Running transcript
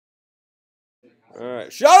All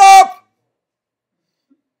right, shut up!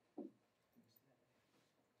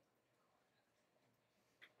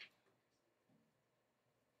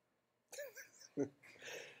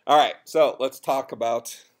 All right, so let's talk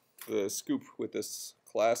about the scoop with this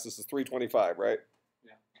class. This is 325, right?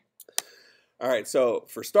 Yeah. All right, so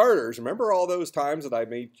for starters, remember all those times that I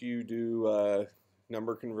made you do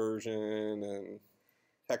number conversion and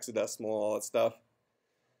hexadecimal, all that stuff?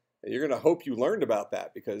 You're going to hope you learned about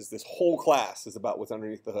that because this whole class is about what's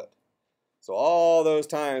underneath the hood. So all those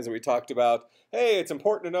times that we talked about, hey, it's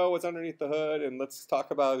important to know what's underneath the hood, and let's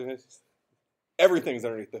talk about everything's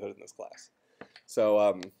underneath the hood in this class.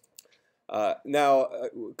 So now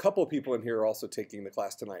a couple of people in here are also taking the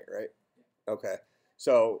class tonight, right? Okay.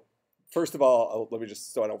 So first of all, let me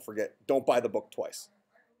just, so I don't forget, don't buy the book twice.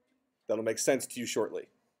 That'll make sense to you shortly.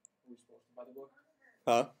 Are we supposed to buy the book?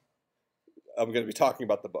 Huh? I'm going to be talking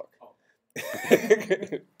about the book. Oh.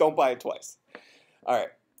 Don't buy it twice. All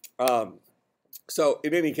right. So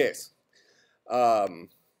in any case,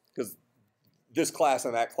 because this class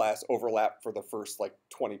and that class overlap for the first like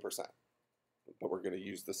 20%, but we're going to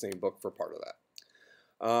use the same book for part of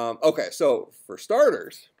that. Okay, so for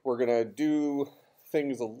starters, we're going to do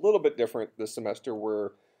things a little bit different this semester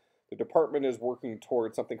where the department is working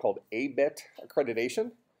towards something called ABET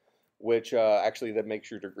accreditation, which actually that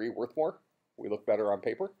makes your degree worth more. We look better on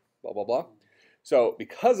paper, blah, blah, blah. So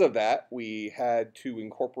because of that, we had to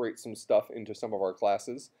incorporate some stuff into some of our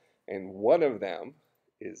classes, and one of them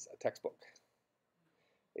is a textbook.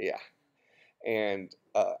 Yeah. And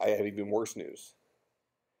I have even worse news.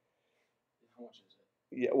 How much is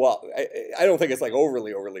it? Yeah, well, I don't think it's like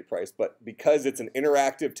overly priced, but because it's an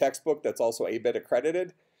interactive textbook that's also ABET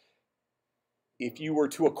accredited, if you were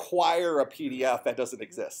to acquire a PDF, that doesn't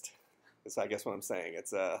exist. That's, I guess, what I'm saying.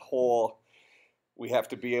 It's a whole, we have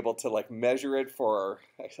to be able to like measure it for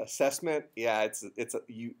assessment. Yeah,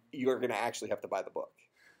 you're going to actually have to buy the book.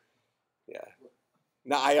 Yeah.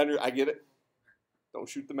 Now I get it. Don't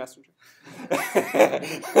shoot the messenger.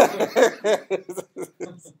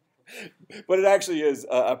 But it actually is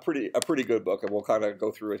a pretty good book, and we'll kind of go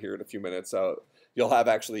through it here in a few minutes. So you'll have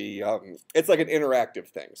actually, it's like an interactive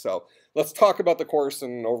thing. So let's talk about the course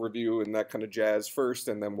and overview and that kind of jazz first,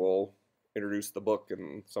 and then we'll introduce the book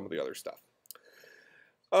and some of the other stuff.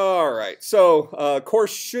 All right, so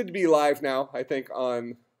course should be live now, I think,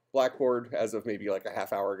 on Blackboard as of maybe like a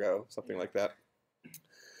half hour ago, something like that.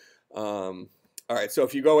 All right, so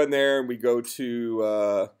if you go in there and we go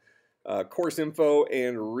to course info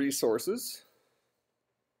and resources,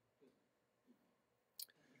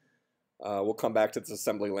 we'll come back to this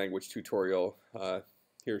assembly language tutorial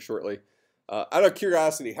here shortly. Out of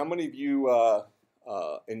curiosity, how many of you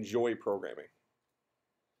enjoy programming?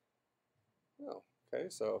 Oh, okay,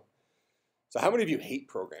 so how many of you hate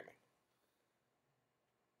programming?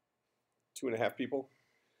 2.5 people.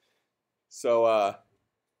 So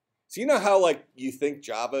you know how like you think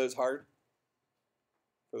Java is hard?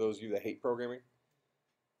 For those of you that hate programming.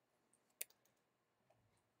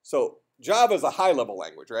 So Java is a high-level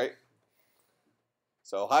language, right?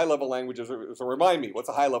 So high-level languages, so remind me, what's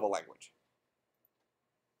a high-level language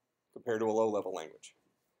compared to a low-level language?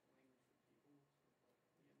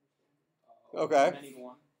 Okay. Many to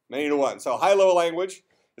one. Many to one. So high-level language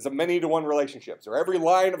is a many-to-one relationship. So every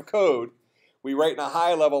line of code we write in a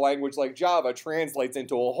high-level language like Java translates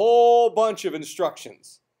into a whole bunch of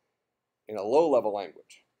instructions in a low-level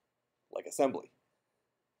language, like assembly.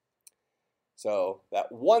 So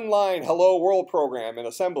that one-line hello world program in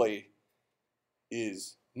assembly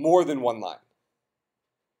is more than one line.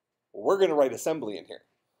 Well, we're going to write assembly in here.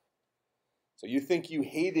 So you think you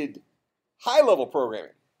hated high-level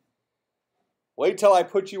programming. Wait till I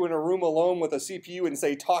put you in a room alone with a CPU and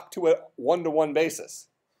say talk to a one-to-one basis.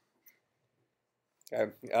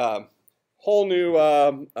 Okay. Whole new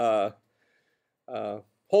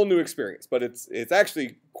experience, but it's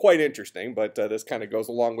actually quite interesting. But this kind of goes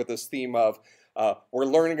along with this theme of we're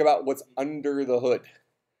learning about what's under the hood.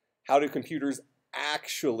 How do computers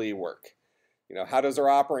actually work? You know, how does our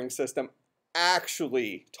operating system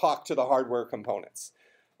actually talk to the hardware components?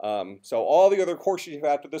 So all the other courses you've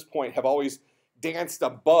had to this point have always danced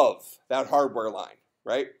above that hardware line,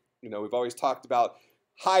 right? You know, we've always talked about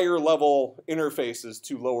higher level interfaces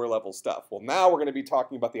to lower level stuff. Well, now we're going to be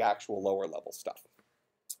talking about the actual lower level stuff.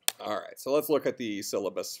 All right, so let's look at the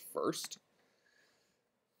syllabus first.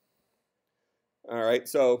 All right,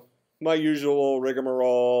 so my usual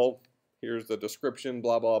rigmarole. Here's the description,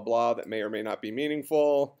 blah, blah, blah, that may or may not be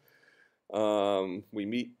meaningful. We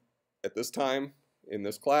meet at this time in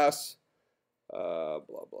this class. Blah,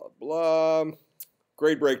 blah, blah.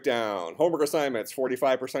 Grade breakdown. Homework assignments,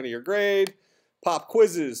 45% of your grade. Pop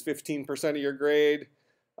quizzes, 15% of your grade.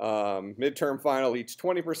 Midterm final, each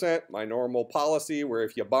 20%. My normal policy where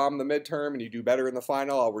if you bomb the midterm and you do better in the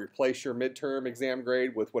final, I'll replace your midterm exam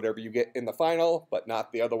grade with whatever you get in the final, but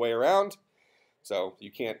not the other way around. So you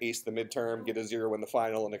can't ace the midterm, get a 0 in the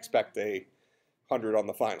final, and expect a 100 on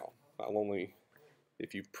the final. I'll only,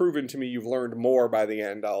 if you've proven to me you've learned more by the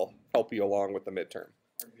end, I'll help you along with the midterm.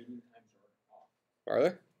 Our meeting times are off. Are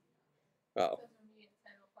they? Oh.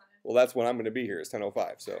 Well, that's when I'm going to be here, is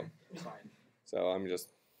 10:05. So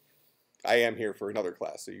I am here for another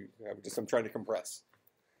class. So I'm trying to compress.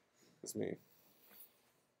 That's me.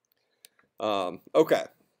 Okay.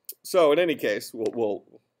 So in any case, can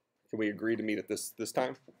we agree to meet at this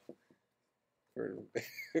time?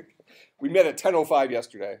 We met at 10:05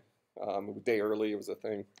 yesterday. A day early. It was a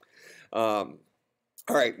thing. All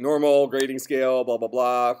right. Normal grading scale. Blah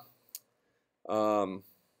blah blah.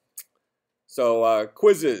 So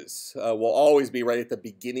quizzes will always be right at the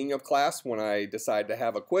beginning of class when I decide to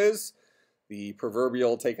have a quiz. The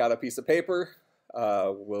proverbial take out a piece of paper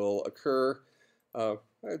will occur,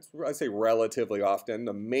 I'd say relatively often.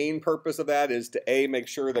 The main purpose of that is to A, make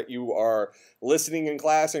sure that you are listening in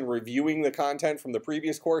class and reviewing the content from the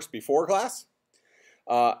previous course before class.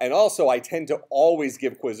 And also I tend to always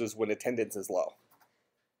give quizzes when attendance is low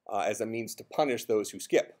as a means to punish those who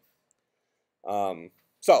skip.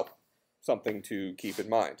 So something to keep in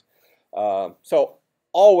mind. So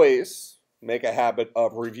always make a habit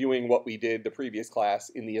of reviewing what we did the previous class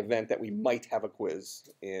in the event that we might have a quiz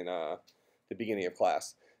in the beginning of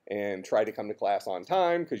class. And try to come to class on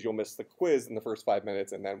time because you'll miss the quiz in the first 5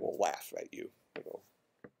 minutes and then we'll laugh at you.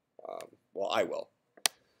 Well, I will.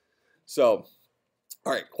 So,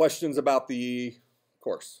 all right, questions about the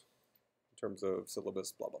course in terms of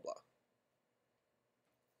syllabus, blah, blah, blah.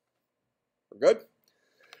 We're good?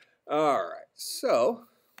 All right, so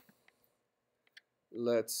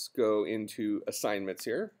let's go into assignments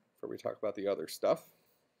here before we talk about the other stuff.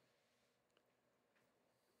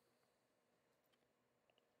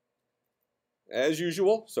 As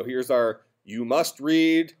usual, so here's our you must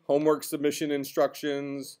read homework submission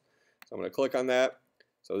instructions. So I'm going to click on that.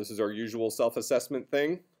 So this is our usual self-assessment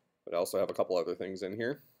thing, but I also have a couple other things in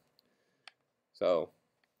here. So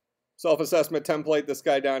self-assessment template, this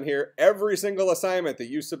guy down here. Every single assignment that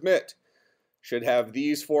you submit should have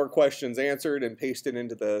these 4 questions answered and pasted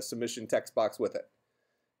into the submission text box with it.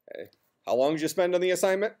 Okay. How long did you spend on the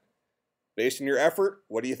assignment? Based on your effort,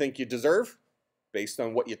 what do you think you deserve? Based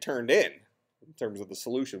on what you turned in terms of the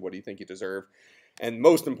solution, what do you think you deserve? And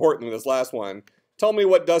most importantly, this last one, tell me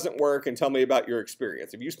what doesn't work and tell me about your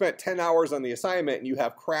experience. If you spent 10 hours on the assignment and you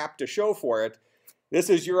have crap to show for it, this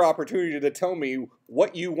is your opportunity to tell me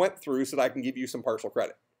what you went through so that I can give you some partial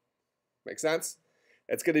credit. Make sense?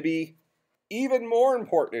 It's going to be even more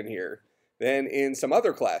important in here than in some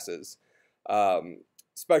other classes,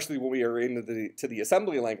 especially when we are into the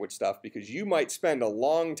assembly language stuff, because you might spend a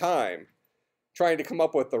long time trying to come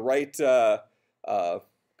up with the right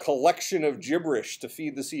collection of gibberish to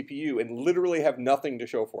feed the CPU and literally have nothing to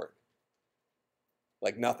show for it.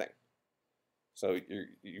 Like nothing. So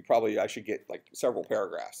you probably, I should get like several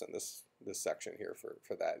paragraphs in this section here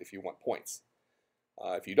for that if you want points.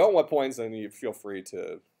 If you don't want points, then you feel free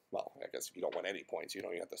to, well, I guess if you don't want any points, you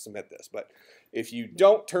don't even have to submit this. But if you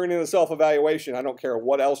don't turn in a self-evaluation, I don't care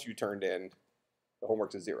what else you turned in, the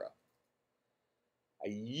homework's a 0. I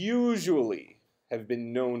usually have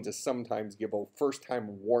been known to sometimes give a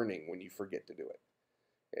first-time warning when you forget to do it.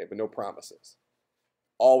 Okay, but no promises.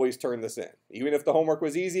 Always turn this in. Even if the homework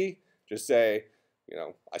was easy, just say, you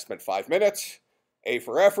know, I spent 5 minutes, A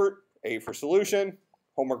for effort, A for solution,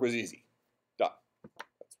 homework was easy. Done.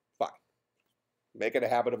 That's fine. Make it a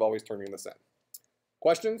habit of always turning this in.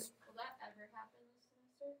 Questions? Will that ever happen this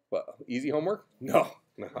semester? What, easy homework? No,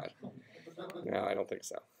 I don't think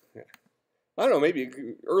so. Yeah. I don't know, maybe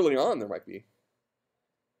early on there might be.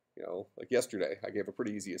 You know, like yesterday, I gave a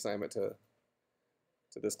pretty easy assignment to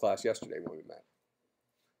this class yesterday when we met.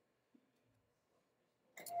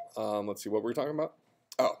 Let's see, what were we talking about?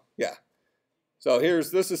 Oh, yeah. So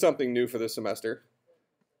this is something new for this semester.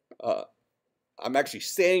 I'm actually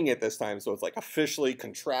saying it this time, so it's like officially,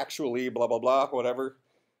 contractually, blah, blah, blah, whatever.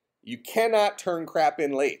 You cannot turn crap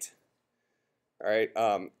in late. All right?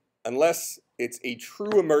 Unless it's a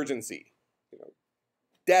true emergency. You know,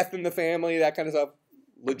 death in the family, that kind of stuff.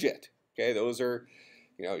 Legit. Okay, those are,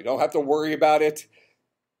 you know, you don't have to worry about it.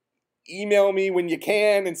 Email me when you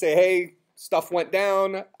can and say, hey, stuff went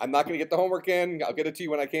down. I'm not going to get the homework in. I'll get it to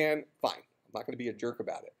you when I can. Fine. I'm not going to be a jerk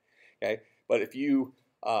about it. Okay, but if you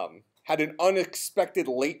had an unexpected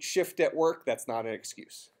late shift at work, that's not an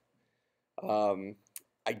excuse.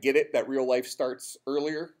 I get it that real life starts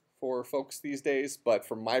earlier for folks these days, but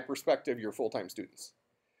from my perspective, you're full-time students.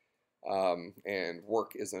 And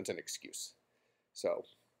work isn't an excuse. So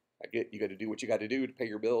I get you got to do what you got to do to pay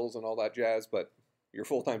your bills and all that jazz, but you're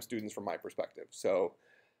full-time students from my perspective. So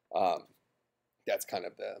that's kind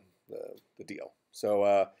of the deal.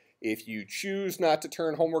 So if you choose not to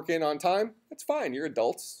turn homework in on time, that's fine. You're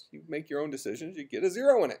adults. You make your own decisions. You get a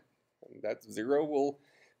 0 in it. And that 0 will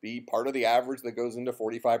be part of the average that goes into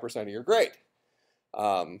 45% of your grade.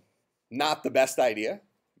 Not the best idea,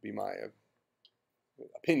 would be my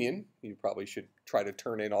opinion. You probably should try to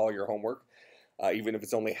turn in all your homework. Even if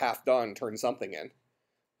it's only half done, turn something in.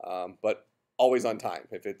 But always on time.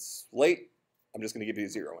 If it's late, I'm just going to give you a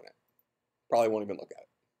 0 in it. Probably won't even look at it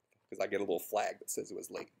because I get a little flag that says it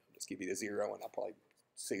was late. I'll just give you the 0 and I'll probably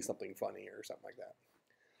say something funny or something like that.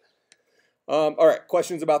 All right,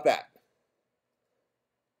 questions about that?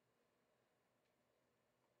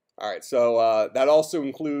 All right, so that also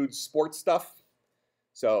includes sports stuff.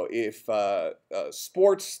 So if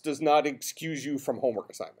sports does not excuse you from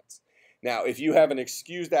homework assignments. Now, if you have an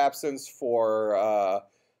excused absence for,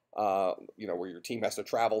 where your team has to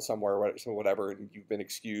travel somewhere or whatever, and you've been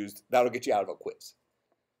excused, that'll get you out of a quiz.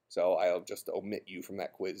 So I'll just omit you from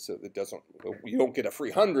that quiz so that you don't get a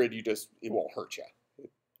free 100, it won't hurt you.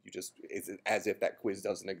 It's as if that quiz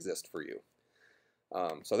doesn't exist for you.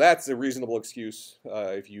 So that's a reasonable excuse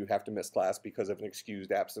if you have to miss class because of an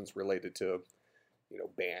excused absence related to,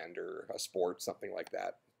 band or a sport, something like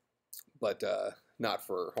that. But not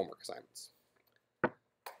for homework assignments.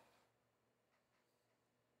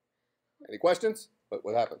 Any questions?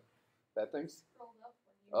 What happened? Bad things? Rolled up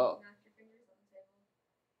when you Oh. knocked your fingers on the table.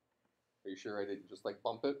 Are you sure I didn't just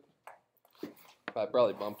bump it? I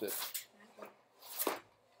probably bumped it.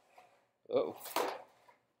 Oh.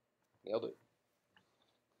 Nailed it.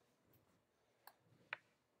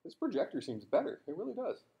 This projector seems better. It really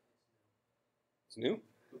does. It's new?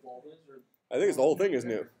 The bulb is, or I think the whole thing is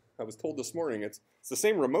new. I was told this morning it's the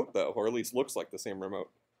same remote though, or at least looks like the same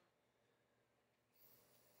remote.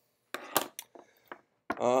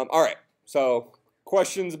 All right, so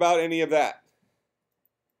questions about any of that?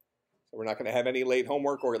 So we're not going to have any late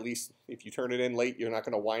homework, or at least if you turn it in late, you're not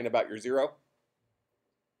going to whine about your 0.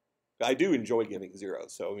 I do enjoy giving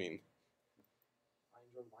 0s, so I mean, I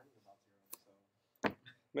enjoy whining about 0, so.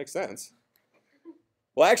 makes sense.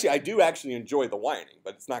 Well, actually, I do actually enjoy the whining,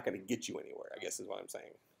 but it's not going to get you anywhere, I guess is what I'm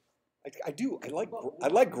saying. I do. I like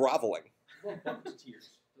groveling. What about buckets of tears?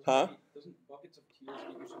 Huh? Doesn't buckets of tears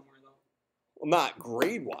get you somewhere, though? Well, not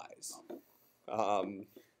grade-wise.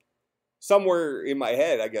 Somewhere in my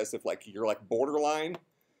head, I guess, if you're borderline,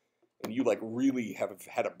 and you really have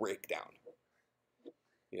had a breakdown.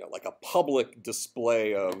 Like a public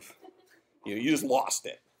display of, you just lost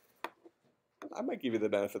it. I might give you the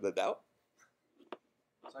benefit of the doubt.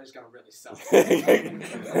 So I just gotta really sell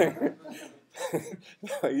it.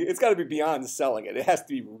 It's got to be beyond selling it. It has to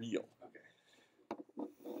be real. Okay.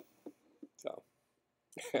 So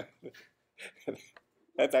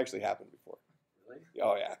that's actually happened before. Really?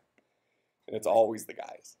 Oh yeah, and it's always the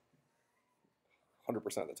guys. 100% of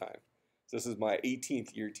the time. So this is my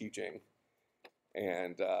 18th year teaching,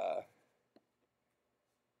 and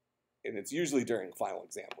it's usually during final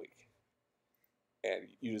exam week. And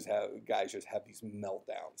guys just have these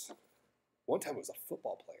meltdowns. One time it was a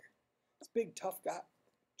football player. This big tough guy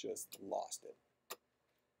just lost it.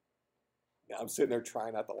 Now I'm sitting there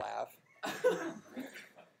trying not to laugh.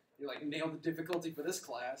 You're nailed the difficulty for this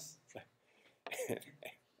class.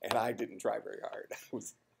 And I didn't try very hard. I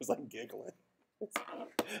was giggling.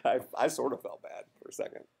 I sort of felt bad for a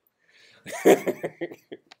second.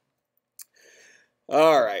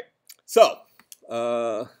 All right. So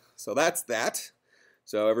that's that.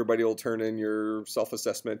 So everybody will turn in your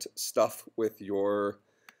self-assessment stuff with your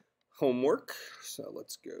homework. So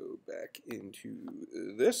let's go back into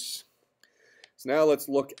this. So now let's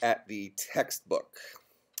look at the textbook.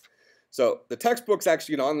 So the textbook's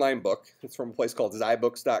actually an online book. It's from a place called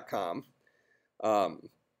zybooks.com.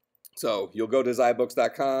 So you'll go to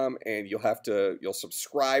zybooks.com and you'll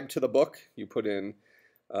subscribe to the book. You put in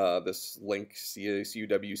this link,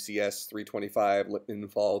 CSC325 Lippman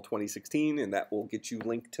Fall 2016, and that will get you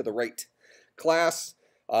linked to the right class.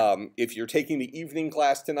 If you're taking the evening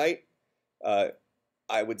class tonight, I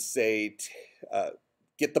would say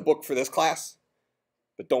get the book for this class,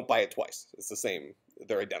 but don't buy it twice. It's the same.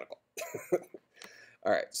 They're identical.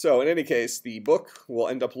 All right, so in any case, the book will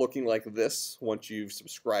end up looking like this once you've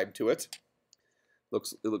subscribed to it.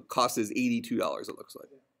 It costs $82, it looks like.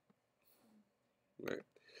 All right.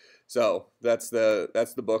 So that's the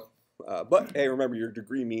book. But hey, remember your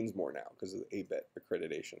degree means more now because of the ABET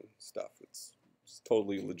accreditation stuff. It's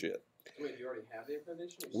totally legit. Wait, do you already have the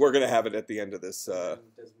accreditation? We're gonna have it at the end of this Does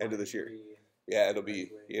end of mine this year. degree Yeah,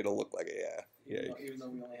 graduate? it'll look like it. Yeah. Even though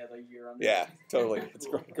we only had a year on Yeah, that. totally. It's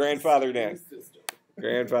grandfathered in. System.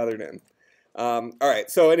 Grandfathered in. All right.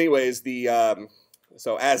 So, anyways,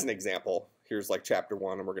 so as an example, here's like chapter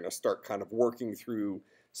 1, and we're going to start kind of working through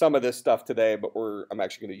some of this stuff today. But I'm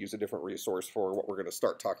actually going to use a different resource for what we're going to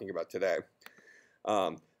start talking about today.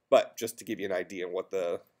 But just to give you an idea of what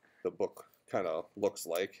the book kind of looks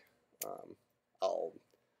like,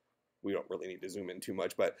 we don't really need to zoom in too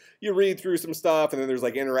much, but you read through some stuff, and then there's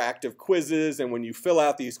like interactive quizzes, and when you fill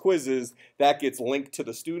out these quizzes, that gets linked to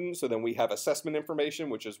the student, so then we have assessment information,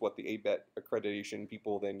 which is what the ABET accreditation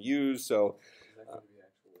people then use. So Is that going to be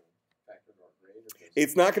actual factored or grade? Or just...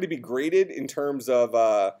 it's not going to be graded in terms of,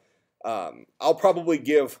 I'll probably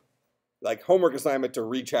give like homework assignment to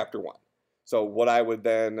read chapter 1. So what I would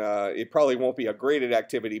then, it probably won't be a graded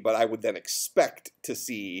activity, but I would then expect to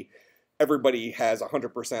see everybody has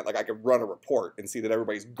 100%, like I could run a report and see that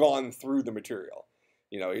everybody's gone through the material.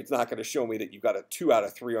 You know, it's not going to show me that you got a 2 out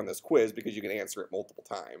of 3 on this quiz because you can answer it multiple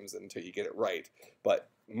times until you get it right.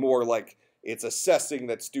 But more like it's assessing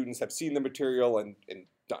that students have seen the material and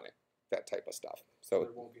done it, that type of stuff. So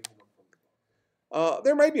there won't be homework from the book.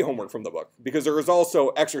 there might be homework from the book because there is also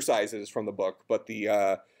exercises from the book, but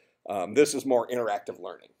this is more interactive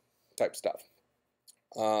learning type stuff.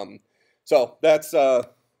 So that's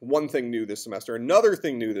one thing new this semester. Another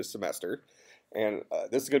thing new this semester, and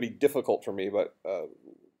this is going to be difficult for me, but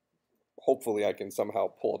hopefully I can somehow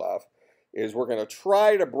pull it off, is we're going to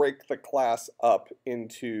try to break the class up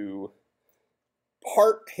into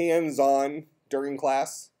part hands-on during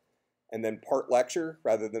class and then part lecture,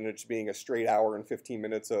 rather than it just being a straight hour and 15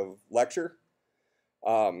 minutes of lecture.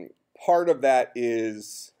 Part of that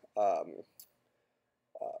is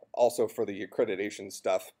also for the accreditation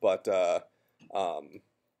stuff, but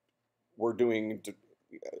we're doing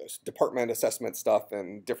department assessment stuff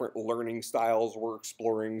and different learning styles we're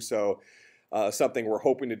exploring. So something we're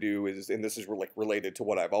hoping to do is, and this is related to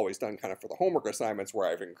what I've always done kind of for the homework assignments, where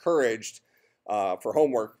I've encouraged for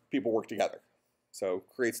homework, people work together. So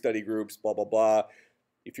create study groups, blah, blah, blah.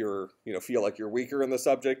 If you're, feel like you're weaker in the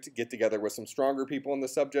subject, get together with some stronger people in the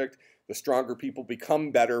subject. The stronger people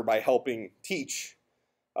become better by helping teach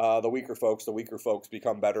the weaker folks. The weaker folks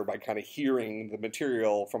become better by kind of hearing the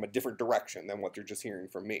material from a different direction than what they're just hearing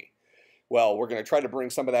from me. Well, we're going to try to bring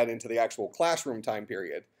some of that into the actual classroom time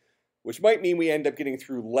period, which might mean we end up getting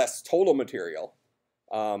through less total material,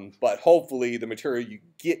 but hopefully the material you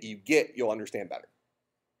get, you'll understand better.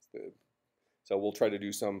 So we'll try to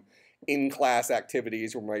do some in-class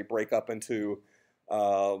activities where we might break up into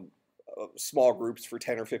small groups for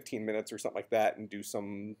 10 or 15 minutes or something like that and do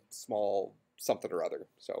some small something or other.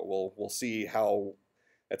 So we'll see how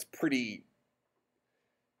that's pretty,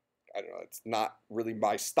 I don't know, it's not really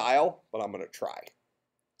my style, but I'm going to try.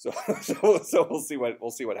 So we'll see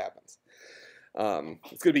what happens.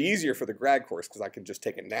 It's going to be easier for the grad course because I can just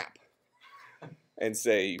take a nap and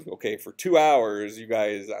say, okay, for 2 hours, you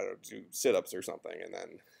guys, I don't know, do sit-ups or something, and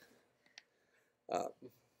then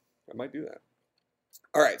I might do that.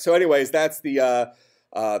 All right. So, anyways, that's the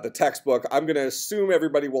textbook. I'm going to assume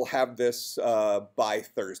everybody will have this by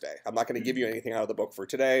Thursday. I'm not going to give you anything out of the book for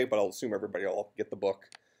today, but I'll assume everybody will get the book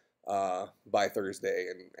by Thursday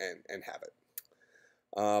and have it.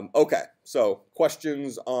 Okay. So,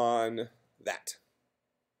 questions on that?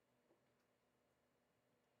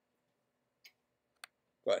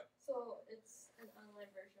 Go ahead. So it's an online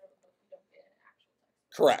version of the book. You don't get an actual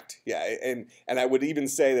text. Correct. Yeah, and I would even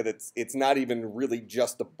say that it's not even really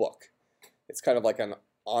just a book. It's kind of like an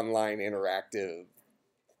online interactive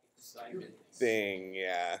thing,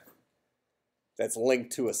 yeah, that's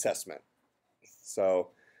linked to assessment. So,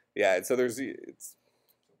 yeah, and so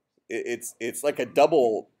it's like a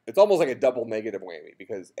double. It's almost like a double negative whammy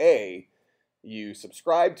because A, you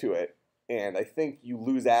subscribe to it, and I think you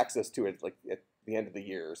lose access to it like at the end of the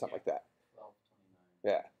year or something like that.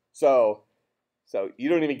 12/29. Yeah. So you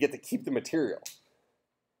don't even get to keep the material.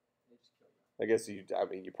 I guess you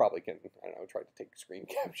probably can, I don't know, try to take screen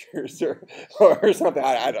captures or something.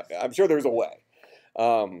 I'm sure there's a way.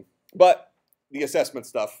 But the assessment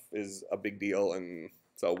stuff is a big deal, and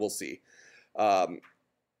so we'll see.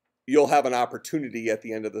 You'll have an opportunity at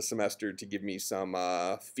the end of the semester to give me some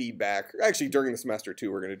feedback. Actually, during the semester,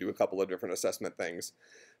 too, we're going to do a couple of different assessment things.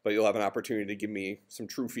 But you'll have an opportunity to give me some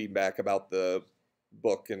true feedback about the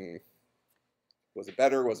book, and was it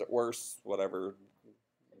better, was it worse, whatever.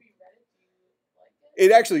 Have you read it? Do you like it?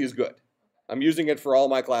 It actually is good. I'm using it for all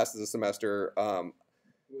my classes this semester.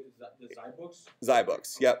 The Zybooks?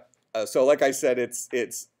 Zybooks, yep. So like I said,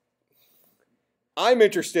 it's I'm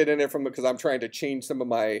interested in it because I'm trying to change some of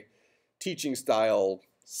my teaching style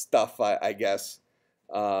stuff, I guess.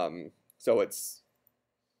 So it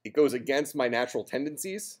goes against my natural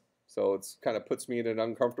tendencies. So it's kind of puts me in an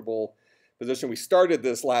uncomfortable position. We started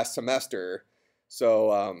this last semester,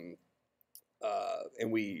 so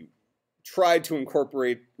and we tried to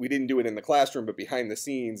incorporate. We didn't do it in the classroom, but behind the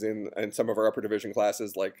scenes in some of our upper division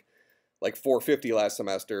classes, like 450 last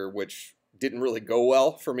semester, which didn't really go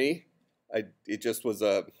well for me. It just was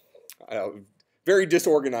very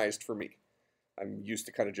disorganized for me. I'm used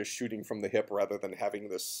to kind of just shooting from the hip rather than having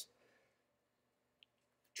this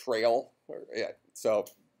trail. So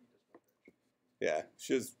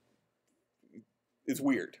it's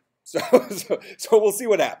weird. So we'll see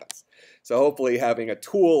what happens. So hopefully having a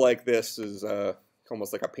tool like this is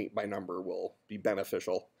almost like a paint by number will be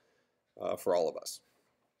beneficial for all of us.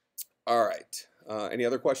 All right. Any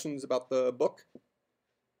other questions about the book?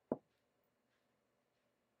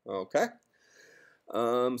 Okay.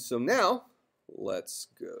 So now let's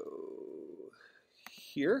go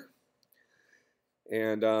here.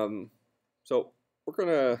 And so I'm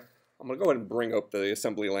gonna go ahead and bring up the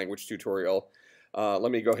assembly language tutorial.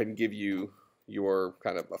 Let me go ahead and give you your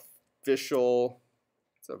kind of official.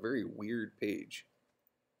 It's a very weird page.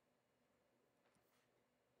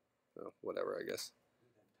 Oh, whatever, I guess.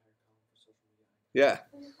 Yeah.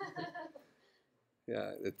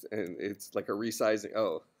 Yeah, it's like a resizing.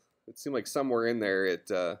 Oh, it seemed like somewhere in there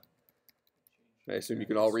I assume you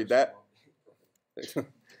can all read that. That's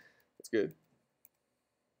good.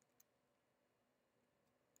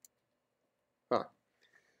 Huh.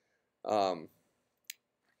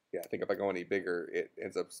 Yeah, I think if I go any bigger, it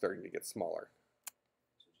ends up starting to get smaller.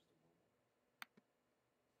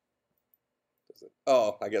 Does it?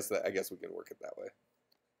 Oh, I guess we can work it that way.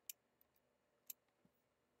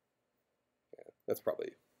 Yeah, that's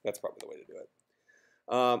probably the way to do it.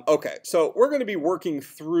 Okay, so we're going to be working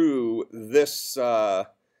through this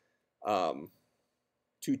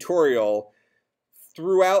tutorial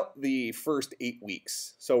throughout the first 8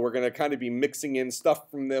 weeks. So we're going to kind of be mixing in stuff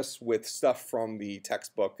from this with stuff from the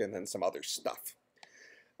textbook and then some other stuff.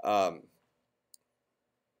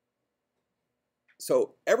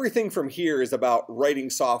 So everything from here is about writing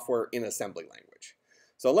software in assembly language.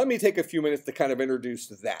 So let me take a few minutes to kind of introduce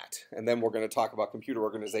that, and then we're going to talk about computer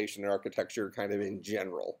organization and architecture kind of in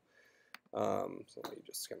general. So let me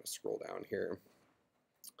just kind of scroll down here.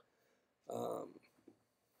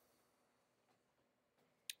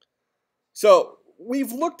 So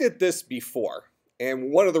we've looked at this before,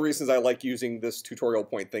 and one of the reasons I like using this tutorial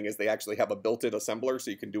point thing is they actually have a built-in assembler, so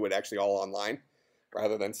you can do it actually all online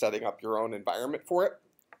rather than setting up your own environment for it.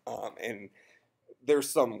 And there's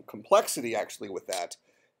some complexity actually with that,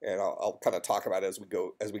 and I'll kind of talk about it as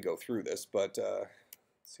we go through this. But let's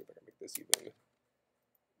see if I can make this even.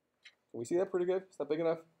 Can we see that pretty good? Is that big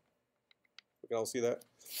enough? We can all see that.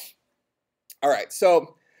 All right,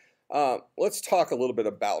 so let's talk a little bit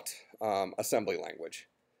about assembly language.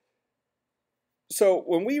 So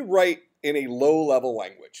when we write in a low-level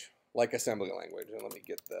language, like assembly language, and let me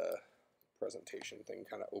get the presentation thing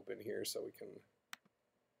kind of open here so we can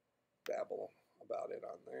babble about it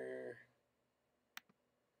on there.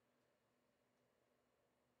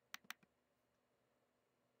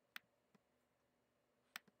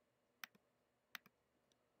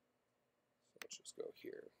 So let's just go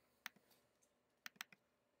here.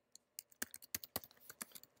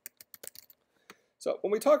 So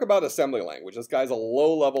when we talk about assembly language, this guy's a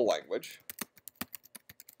low-level language.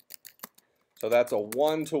 So that's a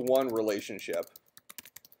one-to-one relationship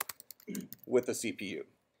with the CPU.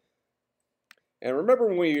 And remember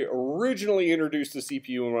when we originally introduced the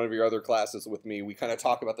CPU in one of your other classes with me, we kind of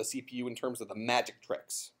talked about the CPU in terms of the magic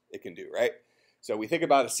tricks it can do, right? So we think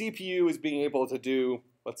about a CPU as being able to do,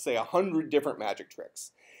 let's say, 100 different magic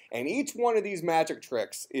tricks. And each one of these magic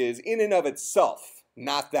tricks is in and of itself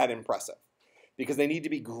not that impressive, because they need to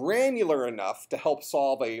be granular enough to help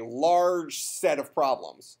solve a large set of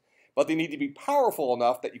problems. But they need to be powerful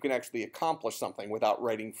enough that you can actually accomplish something without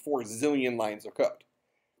writing 4 zillion lines of code.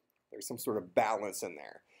 There's some sort of balance in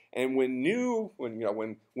there. And when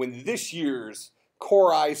this year's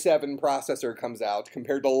Core i7 processor comes out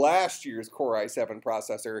compared to last year's Core i7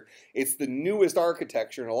 processor, it's the newest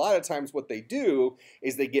architecture. And a lot of times what they do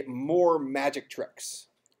is they get more magic tricks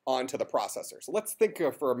onto the processor. So let's think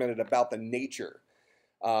for a minute about the nature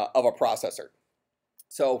of a processor.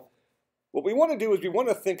 So what we want to do is we want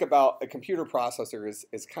to think about a computer processor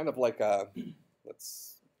as kind of like a,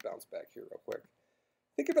 let's bounce back here real quick.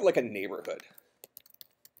 Think of it like a neighborhood.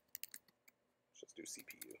 Let's just do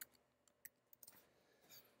CPU.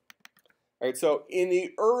 All right, so in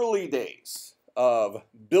the early days of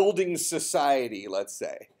building society, let's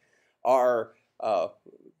say, our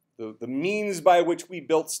the means by which we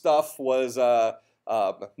built stuff was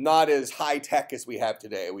not as high tech as we have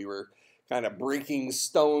today. We were kind of breaking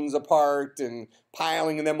stones apart and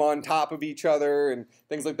piling them on top of each other and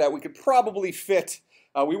things like that. We could probably fit,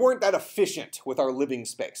 we weren't that efficient with our living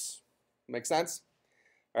space. Make sense?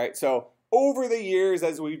 All right, so over the years,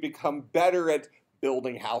 as we've become better at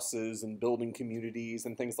building houses and building communities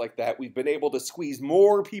and things like that, we've been able to squeeze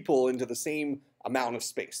more people into the same amount of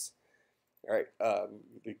space. All right,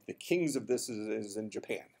 the kings of this is in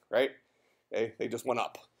Japan, right? They just went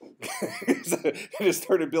up. They just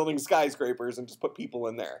started building skyscrapers and just put people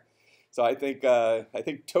in there. So I think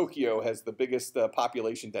Tokyo has the biggest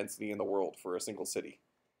population density in the world for a single city.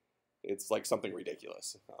 It's like something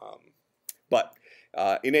ridiculous. But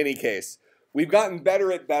in any case, we've gotten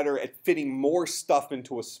better at fitting more stuff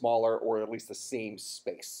into a smaller or at least the same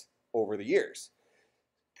space over the years.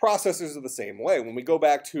 Processors are the same way. When we go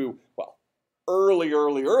back to, well,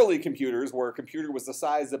 early computers, where a computer was the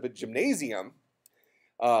size of a gymnasium,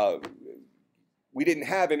 we didn't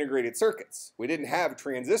have integrated circuits. We didn't have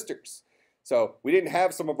transistors. So we didn't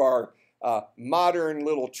have some of our modern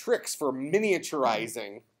little tricks for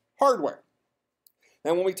miniaturizing hardware.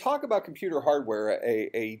 Now, when we talk about computer hardware,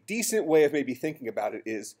 a decent way of maybe thinking about it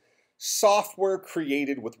is software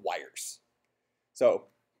created with wires. So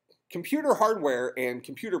computer hardware and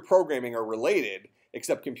computer programming are related,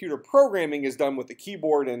 except computer programming is done with the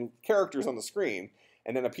keyboard and characters on the screen,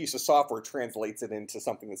 and then a piece of software translates it into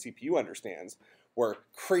something the CPU understands. Where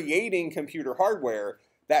creating computer hardware,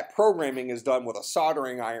 that programming is done with a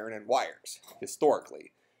soldering iron and wires,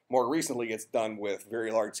 historically. More recently, it's done with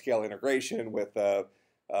very large-scale integration with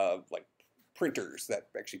like printers that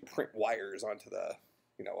actually print wires onto the,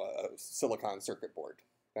 a silicon circuit board,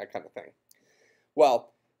 that kind of thing.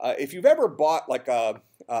 Well, if you've ever bought like a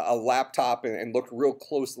laptop and looked real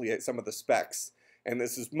closely at some of the specs, and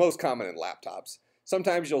this is most common in laptops,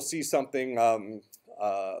 sometimes you'll see something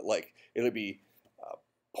like it'll be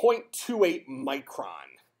 0.28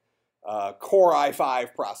 micron Core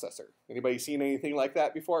i5 processor. Anybody seen anything like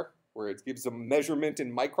that before? Where it gives a measurement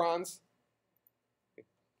in microns?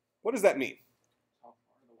 What does that mean? How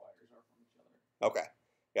far the wires are from each other. Okay,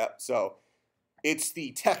 yep, so it's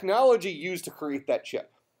the technology used to create that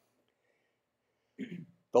chip.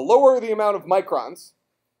 The lower the amount of microns,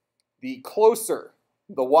 the closer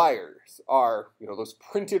the wires are, those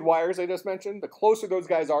printed wires I just mentioned, the closer those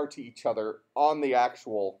guys are to each other on the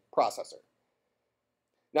actual processor.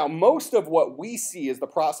 Now, most of what we see as the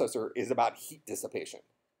processor is about heat dissipation.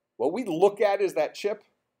 What we look at is that chip.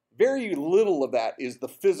 Very little of that is the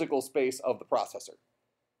physical space of the processor.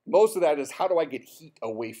 Most of that is how do I get heat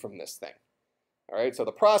away from this thing? All right, so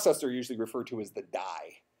the processor, usually referred to as the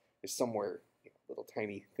die, is somewhere, little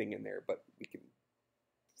tiny thing in there, but we can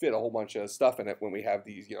fit a whole bunch of stuff in it when we have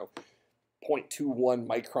these, 0.21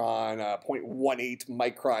 micron, 0.18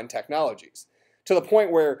 micron technologies. To the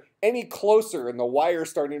point where any closer and the wires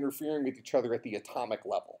start interfering with each other at the atomic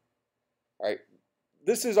level. All right,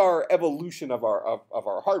 this is our evolution of our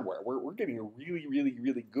hardware. We're getting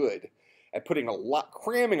really good at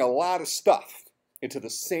cramming a lot of stuff into the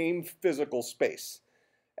same physical space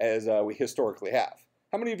as we historically have.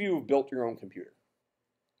 How many of you have built your own computer?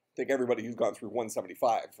 I think everybody who's gone through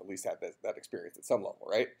 175 at least had that experience at some level,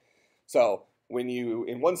 right? So when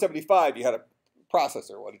in 175 you had a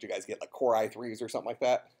processor. What did you guys get, like Core i3s or something like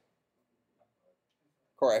that?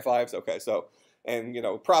 Core i5s, okay. So, and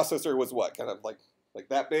processor was what, kind of like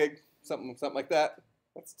that big, something like that.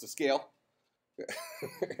 That's to scale.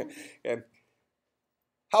 And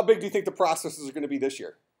how big do you think the processors are going to be this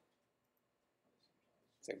year?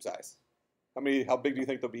 Same size. How big do you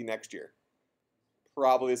think they'll be next year?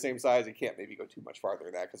 Probably the same size. You can't maybe go too much farther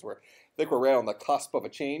than that because I think we're right on the cusp of a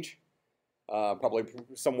change. Probably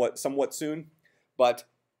somewhat soon. But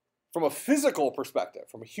from a physical perspective,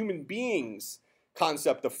 from a human being's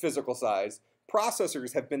concept of physical size,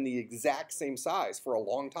 processors have been the exact same size for a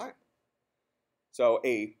long time. So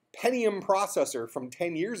a Pentium processor from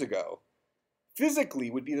 10 years ago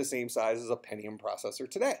physically would be the same size as a Pentium processor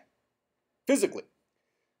today. Physically.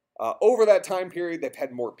 Over that time period, they've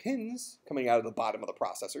had more pins coming out of the bottom of the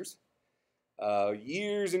processors.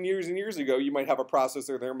 Years and years and years ago, you might have a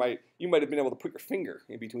processor you might have been able to put your finger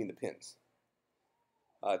in between the pins.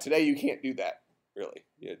 Today, you can't do that, really.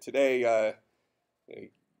 Today,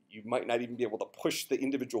 you might not even be able to push the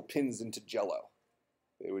individual pins into Jell-O.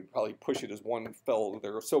 They would probably push it as one fell.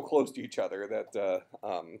 They're so close to each other that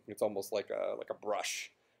it's almost like a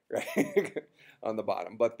brush, right, on the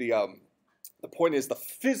bottom. But The point is the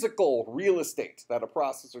physical real estate that a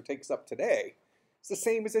processor takes up today is the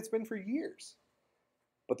same as it's been for years.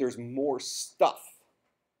 But there's more stuff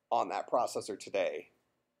on that processor today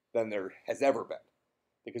than there has ever been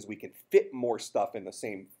because we can fit more stuff in the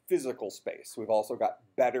same physical space. We've also got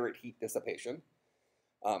better at heat dissipation.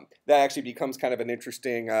 That actually becomes kind of an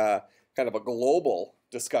interesting, kind of a global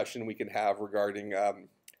discussion we can have regarding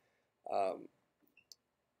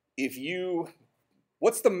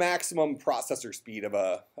what's the maximum processor speed of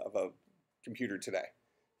a computer today?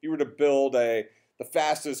 If you were to build the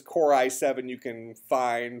fastest Core i7 you can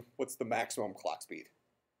find, what's the maximum clock speed?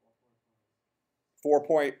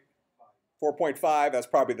 4.5. That's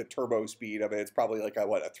probably the turbo speed of it. It's probably like a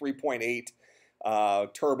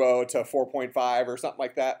 3.8 turbo to 4.5 or something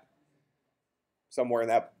like that. Somewhere in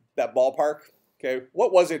that ballpark. Okay,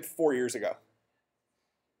 what was it 4 years ago?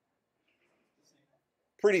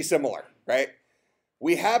 Pretty similar, right?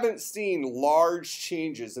 We haven't seen large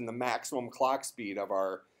changes in the maximum clock speed of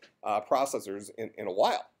our processors in a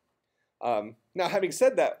while. Now, having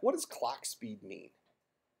said that, what does clock speed mean?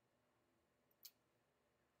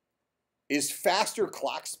 Is faster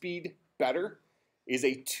clock speed better? Is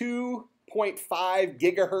a 2.5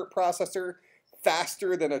 gigahertz processor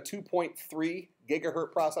faster than a 2.3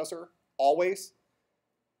 gigahertz processor always?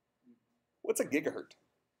 What's a gigahertz?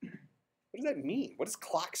 What does that mean? What does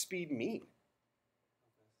clock speed mean?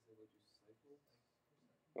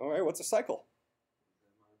 All right, what's a cycle?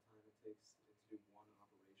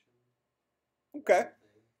 Okay.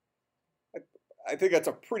 I think that's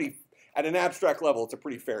at an abstract level, it's a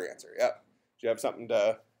pretty fair answer. Yeah. Do you have something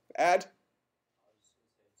to add?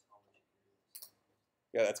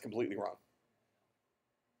 Yeah, that's completely wrong.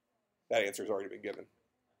 That answer's already been given.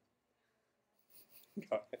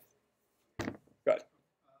 Go ahead. Go ahead.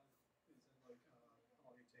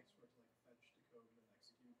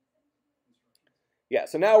 Yeah,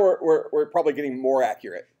 so now we're probably getting more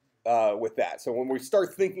accurate with that. So when we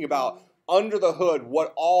start thinking about under the hood,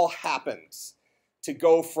 what all happens to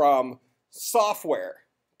go from software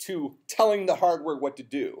to telling the hardware what to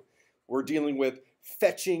do. We're dealing with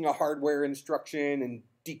fetching a hardware instruction and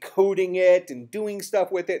decoding it and doing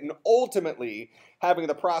stuff with it and ultimately having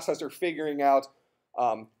the processor figuring out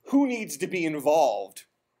who needs to be involved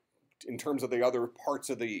in terms of the other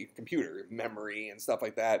parts of the computer, memory and stuff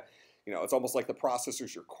like that. You know, it's almost like the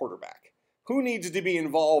processor's your quarterback. Who needs to be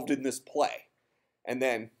involved in this play? And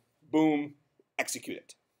then, boom, execute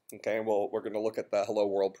it. Okay, and we're going to look at the Hello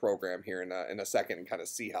World program here in a second and kind of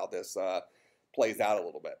see how this plays out a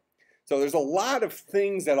little bit. So there's a lot of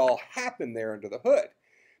things that all happen there under the hood.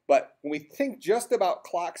 But when we think just about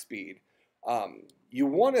clock speed, you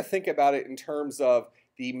want to think about it in terms of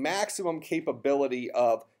the maximum capability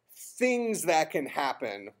of things that can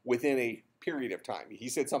happen within a period of time. He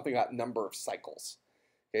said something about number of cycles.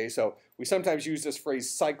 Okay, so we sometimes use this phrase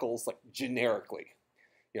cycles like generically.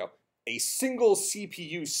 You know, a single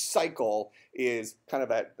CPU cycle is kind of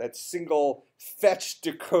that single fetch,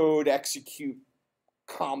 decode, execute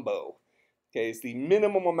combo. Okay, it's the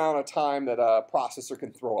minimum amount of time that a processor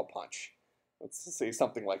can throw a punch. Let's say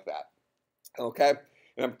something like that. Okay,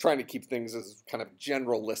 and I'm trying to keep things as kind of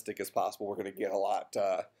generalistic as possible. We're going to get a lot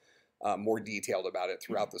more detailed about it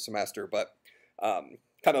throughout the semester, but kind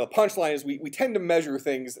of the punchline is we tend to measure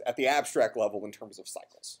things at the abstract level in terms of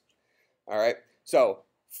cycles. All right, so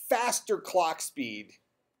faster clock speed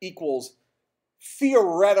equals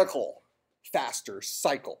theoretical faster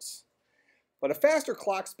cycles. But a faster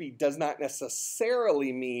clock speed does not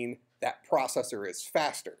necessarily mean that processor is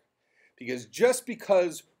faster. Because just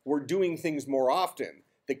because we're doing things more often,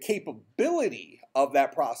 the capability of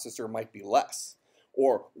that processor might be less.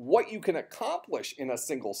 Or what you can accomplish in a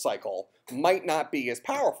single cycle might not be as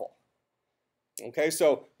powerful. Okay,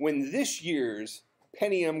 so when this year's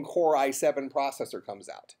Pentium Core i7 processor comes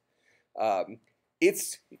out,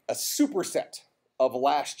 it's a superset of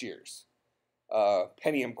last year's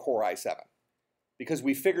Pentium Core i7 because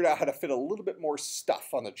we figured out how to fit a little bit more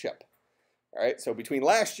stuff on the chip. All right, so between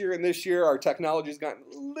last year and this year, our technology's gotten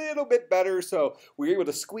a little bit better, so we're able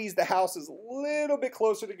to squeeze the houses a little bit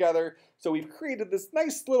closer together. So we've created this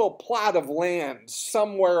nice little plot of land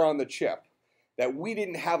somewhere on the chip that we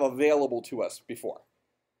didn't have available to us before.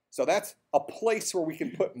 So that's a place where we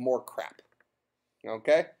can put more crap.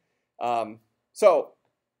 Okay? So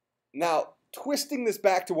now twisting this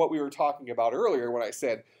back to what we were talking about earlier when I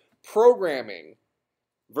said programming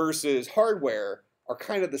versus hardware are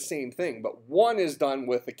kind of the same thing, but one is done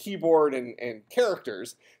with a keyboard and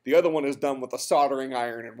characters. The other one is done with a soldering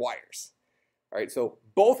iron and wires. All right, so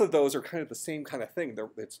both of those are kind of the same kind of thing.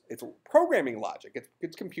 It's programming logic.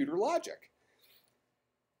 It's computer logic.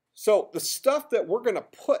 So the stuff that we're going to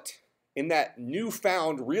put in that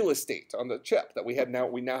newfound real estate on the chip that we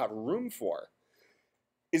now have room for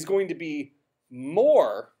is going to be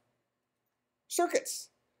more circuits.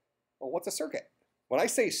 Well, what's a circuit? When I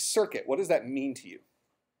say circuit, what does that mean to you?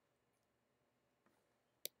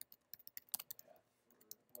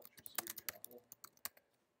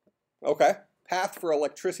 Okay, path for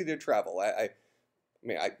electricity to travel. I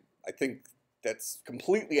think that's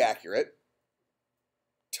completely accurate.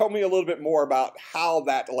 Tell me a little bit more about how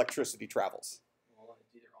that electricity travels. Well,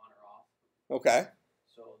 it's either on or off. Okay.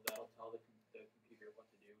 So that'll tell the computer what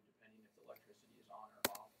to do depending if the electricity is on or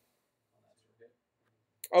off on that circuit.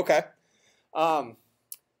 Okay.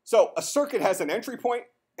 So a circuit has an entry point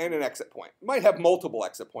and an exit point. It might have multiple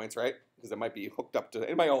exit points, right? Because it might be hooked up to,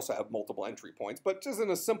 it might also have multiple entry points. But just in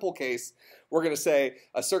a simple case, we're going to say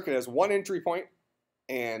a circuit has one entry point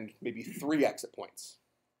and maybe 3 exit points.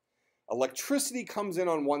 Electricity comes in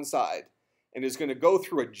on one side and is going to go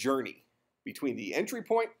through a journey between the entry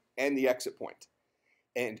point and the exit point.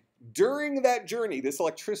 And during that journey, this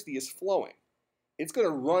electricity is flowing. It's going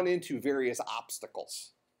to run into various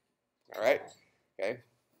obstacles. All right? Okay?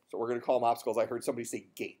 So we're going to call them obstacles. I heard somebody say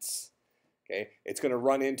gates. Okay? It's going to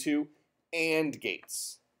run into AND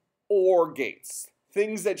gates, OR gates,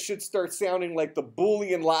 things that should start sounding like the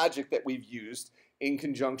Boolean logic that we've used in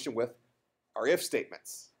conjunction with our if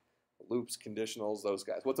statements. Loops, conditionals, those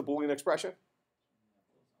guys. What's a Boolean expression?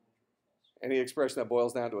 Any expression that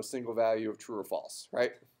boils down to a single value of true or false,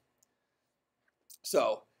 right?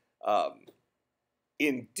 So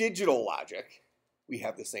in digital logic, we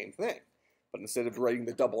have the same thing. But instead of writing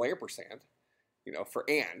the double ampersand, for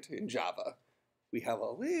AND in Java, we have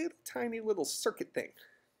a little tiny little circuit thing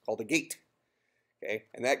called a gate. Okay?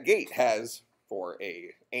 And that gate has, for a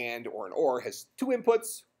AND or an OR, has 2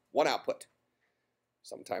 inputs, 1 output.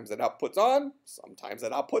 Sometimes that output's on, sometimes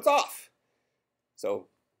that output's off. So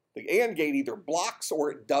the AND gate either blocks or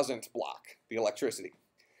it doesn't block the electricity.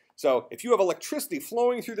 So if you have electricity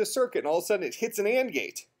flowing through the circuit and all of a sudden it hits an AND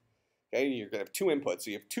gate, okay, you're going to have 2 inputs. So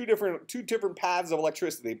you have two different paths of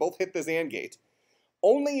electricity. They both hit this AND gate.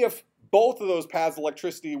 Only if both of those paths of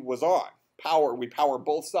electricity was on, we power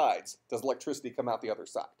both sides, does electricity come out the other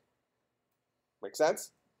side. Make sense?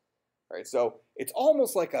 All right, so it's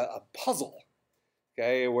almost like a puzzle.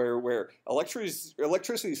 Okay, where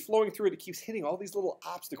electricity is flowing through it, it keeps hitting all these little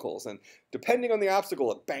obstacles, and depending on the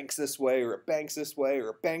obstacle, it banks this way, or it banks this way,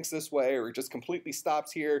 or it banks this way, or it just completely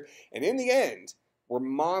stops here. And in the end, we're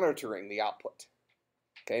monitoring the output.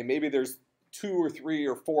 Okay, maybe there's 2 or 3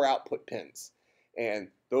 or 4 output pins, and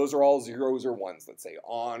those are all zeros or ones, let's say,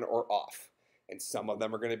 on or off. And some of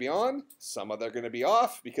them are going to be on, some of them are going to be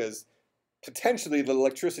off, because potentially the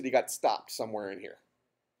electricity got stopped somewhere in here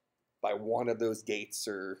by one of those gates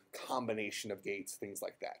or combination of gates, things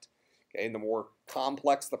like that. Okay, and the more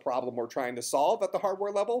complex the problem we're trying to solve at the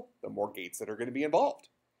hardware level, the more gates that are going to be involved.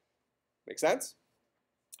 Make sense?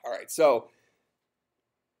 All right, so,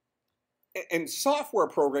 and software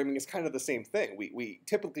programming is kind of the same thing. We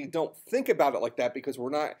typically don't think about it like that because we're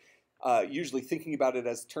not usually thinking about it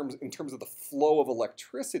in terms of the flow of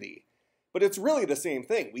electricity. But it's really the same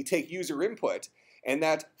thing. We take user input, and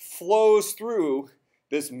that flows through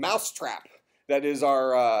this mousetrap that is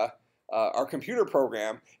our computer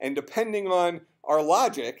program, and depending on our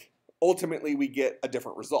logic, ultimately we get a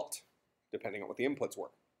different result, depending on what the inputs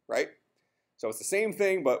were, right? So it's the same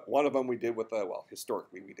thing, but one of them we did with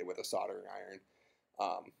historically we did with a soldering iron.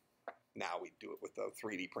 Now we do it with a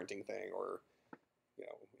 3D printing thing, or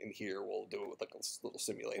in here we'll do it with like a little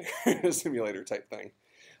simulator, simulator type thing.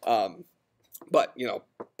 But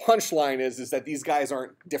punchline is that these guys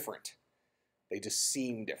aren't different. They just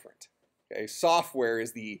seem different. Okay? Software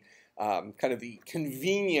is the kind of the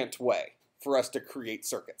convenient way for us to create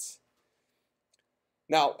circuits.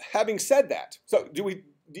 Now, having said that, so are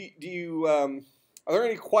there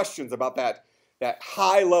any questions about that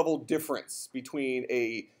high-level difference between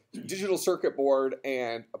a digital circuit board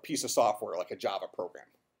and a piece of software like a Java program?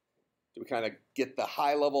 Do we kind of get the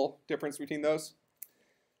high-level difference between those?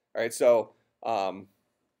 All right, so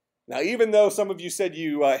now even though some of you said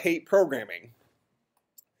you hate programming,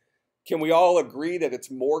 can we all agree that it's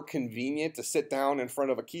more convenient to sit down in front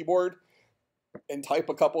of a keyboard and type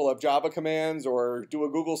a couple of Java commands or do a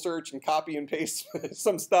Google search and copy and paste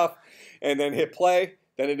some stuff and then hit play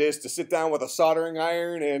than it is to sit down with a soldering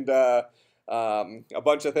iron and a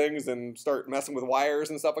bunch of things and start messing with wires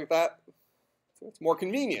and stuff like that? So it's more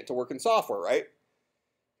convenient to work in software, right?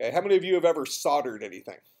 Okay, how many of you have ever soldered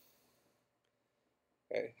anything?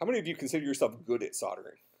 Okay, how many of you consider yourself good at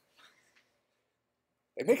soldering?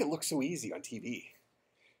 They make it look so easy on TV.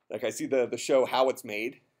 Like I see the show How It's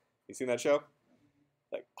Made. You seen that show?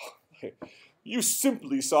 Like, you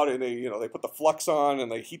simply solder, and they put the flux on and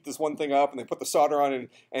they heat this one thing up and they put the solder on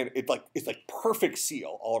and it's like perfect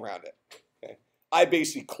seal all around it. Okay? I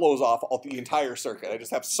basically close off the entire circuit. I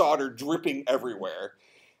just have solder dripping everywhere.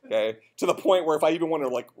 Okay, to the point where if I even want to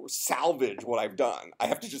like salvage what I've done, I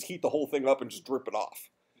have to just heat the whole thing up and just drip it off.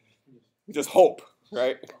 Just hope,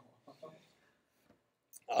 right?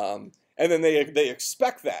 And then they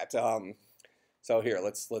expect that. So here,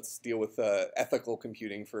 let's deal with ethical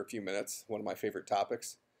computing for a few minutes. One of my favorite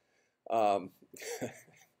topics. Any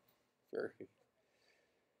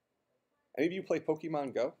of you play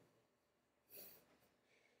Pokemon Go?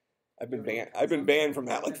 I've been banned from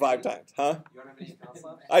that like 5 times, huh? You don't have any accounts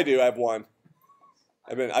left? I do. I have one.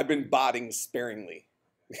 I've been botting sparingly.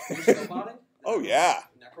 You're still botting? Oh yeah.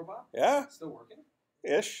 Necrobot? Yeah. Still working?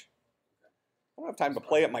 Ish. I don't have time to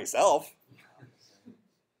play it myself.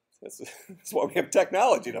 That's why we have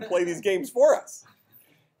technology to play these games for us,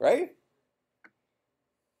 right?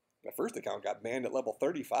 My first account got banned at level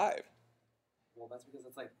 35. Well, that's because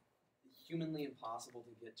it's like humanly impossible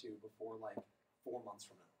to get to before like 4 months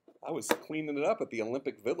from now. I was cleaning it up at the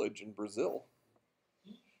Olympic Village in Brazil.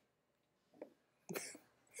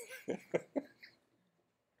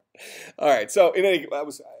 All right, so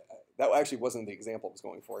that actually wasn't the example I was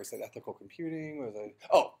going for. I said ethical computing.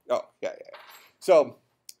 Yeah. So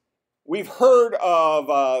we've heard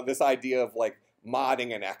of this idea of like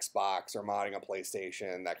modding an Xbox or modding a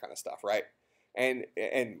PlayStation, that kind of stuff, right?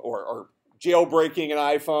 Or jailbreaking an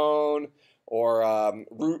iPhone or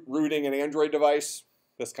rooting an Android device.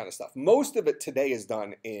 This kind of stuff. Most of it today is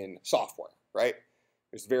done in software, right?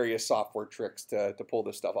 There's various software tricks to pull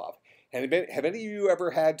this stuff off. And have any of you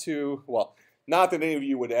ever had to, well, not that any of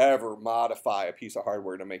you would ever modify a piece of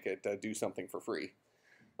hardware to make it do something for free.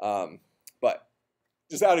 But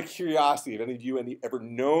just out of curiosity, have any of you ever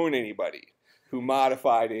known anybody who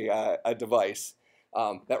modified a device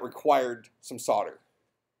that required some solder?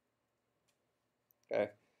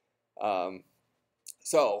 Okay.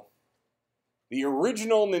 So the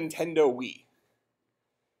original Nintendo Wii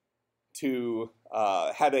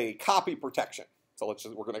had a copy protection. So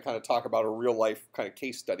we're going to kind of talk about a real life kind of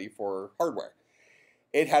case study for hardware.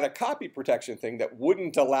 It had a copy protection thing that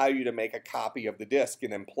wouldn't allow you to make a copy of the disc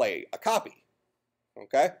and then play a copy.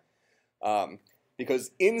 Okay?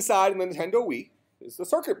 Because inside the Nintendo Wii is the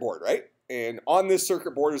circuit board, right? And on this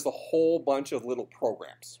circuit board is a whole bunch of little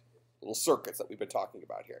programs, little circuits that we've been talking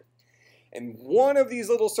about here. And one of these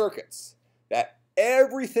little circuits that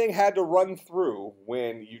everything had to run through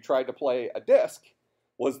when you tried to play a disc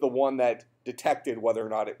was the one that detected whether or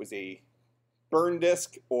not it was a burn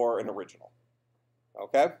disc or an original.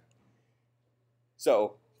 Okay?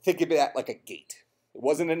 So think of that like a gate. It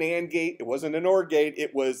wasn't an AND gate. It wasn't an OR gate.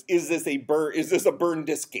 It was, is this a burn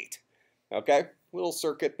disc gate? Okay? Little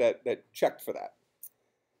circuit that checked for that.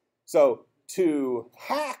 So to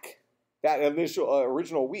hack that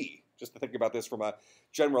original Wii, just to think about this from a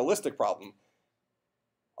generalistic problem,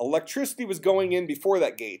 electricity was going in before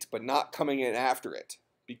that gate, but not coming in after it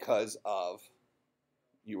because of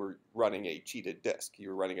you were running a cheated disk. You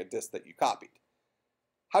were running a disk that you copied.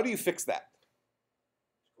 How do you fix that?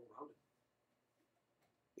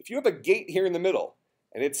 If you have a gate here in the middle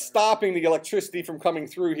and it's stopping the electricity from coming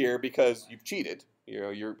through here because you've cheated,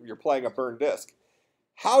 you're playing a burned disk,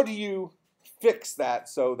 how do you fix that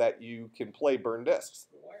so that you can play burned disks?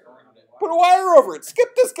 Put a wire over it.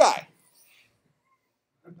 Skip this guy.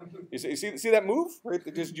 You see that move? Right?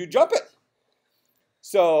 You jump it.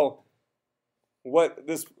 So what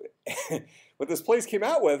this place came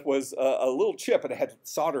out with was a little chip, and it had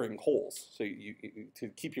soldering holes, so to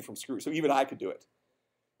keep you from screwing. So even I could do it,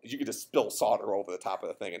 because you could just spill solder over the top of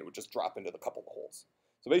the thing, and it would just drop into the couple of holes.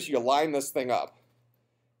 So basically, you line this thing up,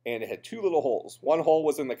 and it had 2 little holes. One hole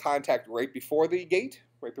was in the contact right before the gate,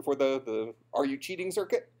 right before the "Are you cheating"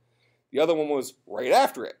 circuit. The other one was right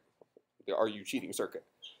after it, the "Are you cheating" circuit.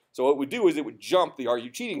 So what it would do is it would jump the "Are you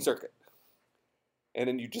cheating" circuit. And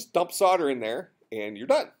then you just dump solder in there, and you're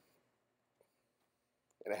done.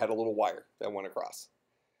 And it had a little wire that went across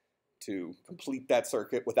to complete that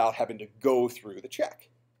circuit without having to go through the check.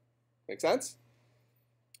 Make sense?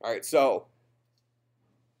 All right, so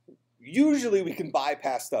usually we can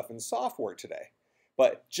bypass stuff in software today.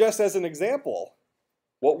 But just as an example,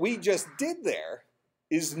 what we just did there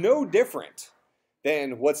is no different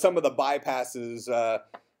than what some of the bypasses,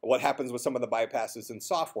 what happens with some of the bypasses in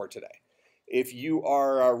software today. If you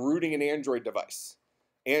are rooting an Android device,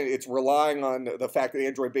 and it's relying on the fact that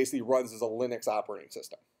Android basically runs as a Linux operating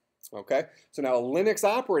system. Okay, so now a Linux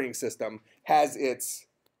operating system has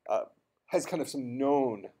kind of some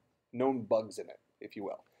known bugs in it, if you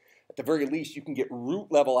will. At the very least, you can get root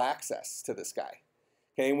level access to this guy.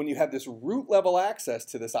 Okay, and when you have this root level access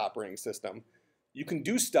to this operating system, you can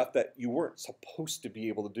do stuff that you weren't supposed to be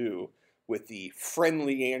able to do with the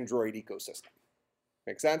friendly Android ecosystem.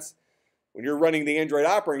 Make sense? When you're running the Android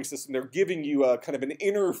operating system, they're giving you a kind of an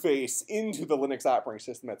interface into the Linux operating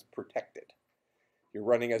system that's protected. You're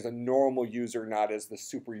running as a normal user, not as the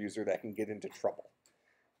super user that can get into trouble.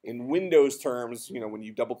 In Windows terms, you know, when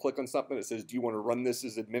you double click on something, it says, do you want to run this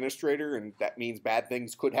as administrator? And that means bad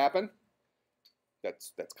things could happen.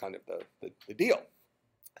 That's kind of the deal.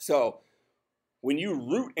 So when you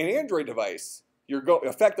root an Android device, you're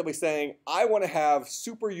effectively saying, I want to have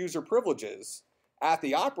super user privileges at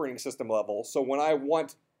the operating system level, so when I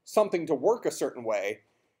want something to work a certain way,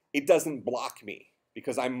 it doesn't block me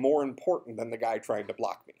because I'm more important than the guy trying to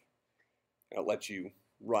block me. It lets you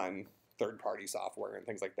run third-party software and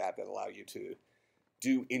things like that that allow you to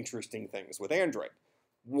do interesting things with Android.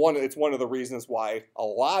 It's one of the reasons why a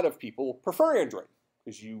lot of people prefer Android,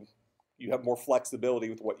 because you have more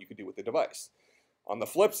flexibility with what you can do with the device. On the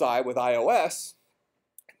flip side, with iOS,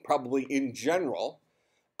 probably in general,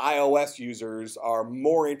 iOS users are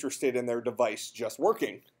more interested in their device just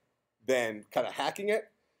working than kind of hacking it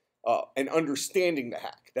and understanding the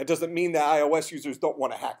hack. That doesn't mean that iOS users don't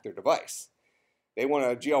want to hack their device. They want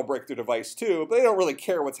to jailbreak their device too, but they don't really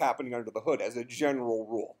care what's happening under the hood as a general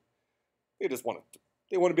rule. They just want to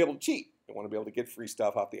be able to cheat. They want to be able to get free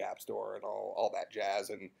stuff off the App Store and all that jazz,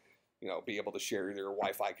 and you know, be able to share their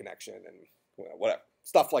Wi-Fi connection and whatever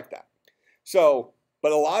stuff like that. So.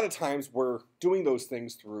 But a lot of times we're doing those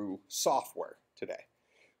things through software today,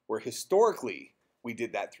 where historically we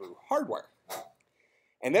did that through hardware.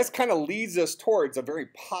 And this kind of leads us towards a very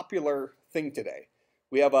popular thing today.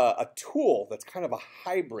 We have a tool that's kind of a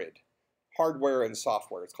hybrid hardware and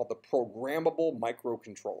software. It's called the programmable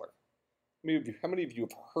microcontroller. How many of you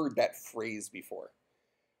have heard that phrase before?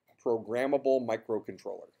 Programmable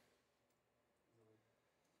microcontroller.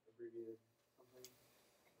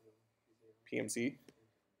 PMC?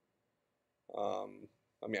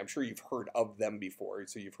 I mean, I'm sure you've heard of them before.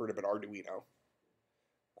 So you've heard of an Arduino.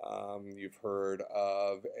 You've heard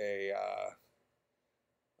of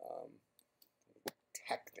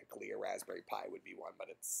technically a Raspberry Pi would be one, but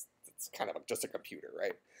it's kind of just a computer,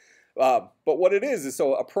 right? But what it is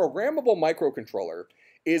so a programmable microcontroller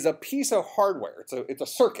is a piece of hardware. It's a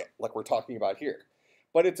circuit, like we're talking about here.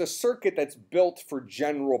 But it's a circuit that's built for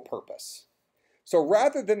general purpose. So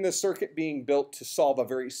rather than the circuit being built to solve a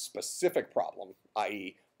very specific problem,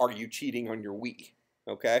 i.e., are you cheating on your Wii?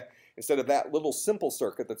 Okay? Instead of that little simple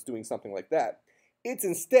circuit that's doing something like that, it's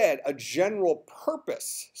instead a general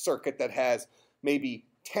purpose circuit that has maybe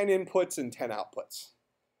 10 inputs and 10 outputs.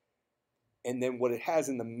 And then what it has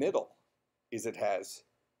in the middle is it has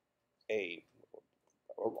a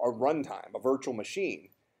runtime, a virtual machine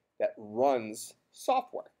that runs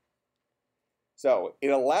software. So it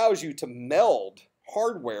allows you to meld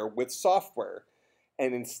hardware with software,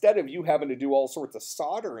 and instead of you having to do all sorts of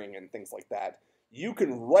soldering and things like that, you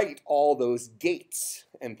can write all those gates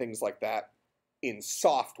and things like that in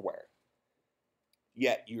software.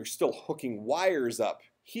 Yet you're still hooking wires up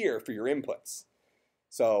here for your inputs.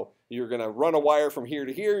 So you're going to run a wire from here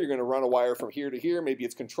to here, you're going to run a wire from here to here, maybe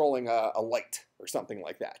it's controlling a light or something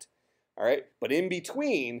like that. All right, but in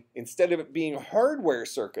between, instead of it being hardware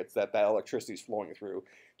circuits that electricity is flowing through,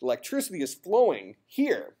 the electricity is flowing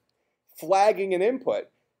here, flagging an input,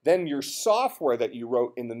 then your software that you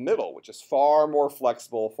wrote in the middle, which is far more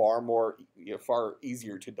flexible, far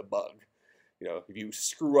easier to debug. You know, if you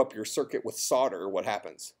screw up your circuit with solder, what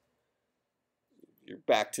happens? You're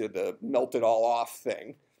back to the melt it all off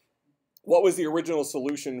thing. What was the original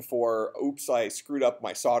solution for, oops, I screwed up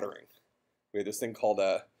my soldering? We had this thing called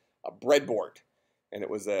a breadboard, and it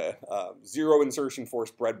was a zero insertion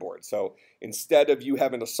force breadboard. So instead of you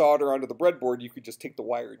having to solder onto the breadboard, you could just take the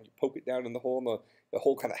wire and you poke it down in the hole, and the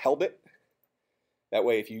hole kind of held it. That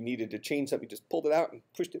way, if you needed to change something, you just pulled it out and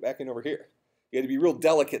pushed it back in over here. You had to be real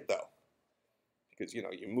delicate, though, because you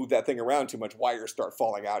move that thing around too much, wires start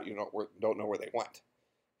falling out. You don't know where they went.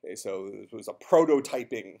 Okay, so it was a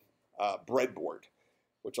prototyping breadboard,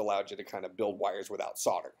 which allowed you to kind of build wires without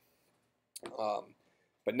solder.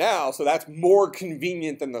 But now, so that's more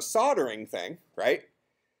convenient than the soldering thing, right?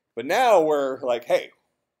 But now we're like, hey,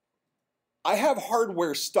 I have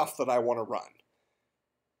hardware stuff that I want to run.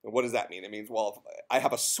 And what does that mean? It means, well, I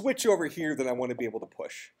have a switch over here that I want to be able to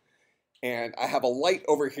push. And I have a light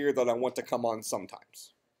over here that I want to come on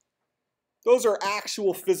sometimes. Those are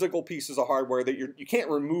actual physical pieces of hardware that you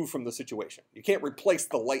can't remove from the situation. You can't replace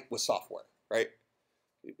the light with software, right?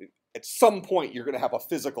 At some point, you're going to have a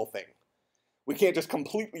physical thing. We can't just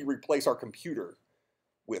completely replace our computer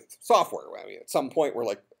with software. I mean, at some point we're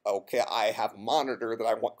like, okay, I have a monitor that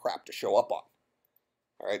I want crap to show up on.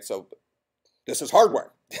 All right, so this is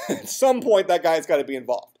hardware. At some point, that guy's got to be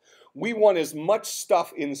involved. We want as much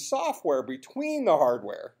stuff in software between the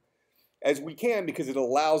hardware as we can because it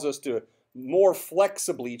allows us to more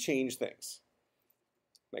flexibly change things.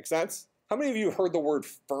 Make sense? How many of you have heard the word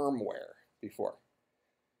firmware before?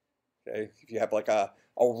 Okay, if you have like a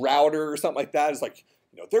router or something like that, it's like,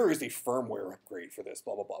 you know, there is a firmware upgrade for this,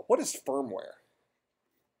 blah, blah, blah. What is firmware?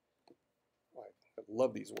 I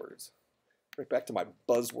love these words. Right back to my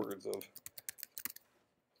buzzwords of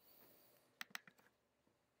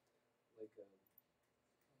like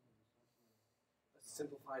a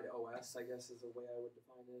simplified OS, I guess, is the way I would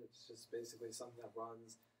define it. It's just basically something that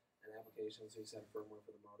runs an application. So you said firmware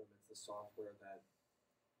for the modem. It's the software that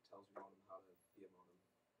tells your modem how to be a modem.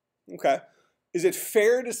 Okay. Is it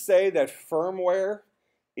fair to say that firmware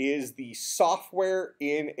is the software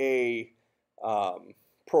in a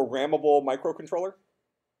programmable microcontroller?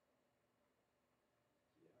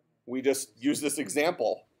 We just use this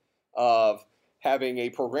example of having a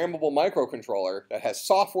programmable microcontroller that has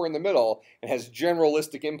software in the middle and has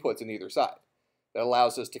generalistic inputs in either side. That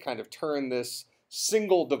allows us to kind of turn this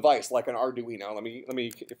single device like an Arduino. Let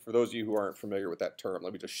me, for those of you who aren't familiar with that term,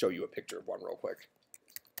 let me just show you a picture of one real quick.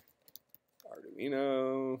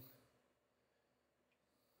 Arduino.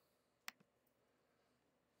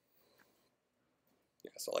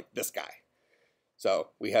 Yeah, so like this guy. So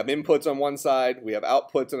we have inputs on one side, we have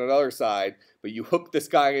outputs on another side, but you hook this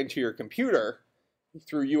guy into your computer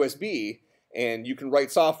through USB, and you can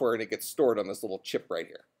write software, and it gets stored on this little chip right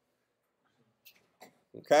here.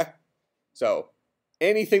 Okay? So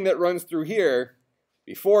anything that runs through here,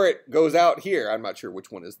 before it goes out here, I'm not sure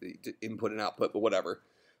which one is the input and output, but whatever,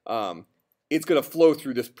 it's going to flow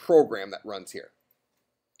through this program that runs here.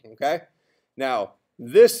 Okay? Now,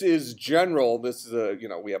 this is general. This is a, you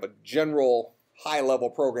know, we have a general high-level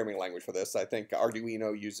programming language for this. I think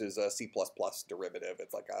Arduino uses a C++ derivative.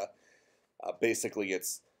 It's like basically it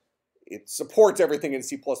supports everything in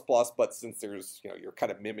C++, but since there's, you know, you're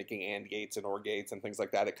kind of mimicking AND gates and OR gates and things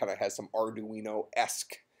like that, it kind of has some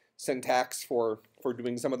Arduino-esque syntax for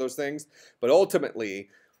doing some of those things. But ultimately,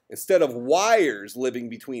 instead of wires living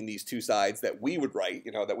between these two sides that we would write,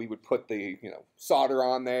 you know, that we would put the, you know, solder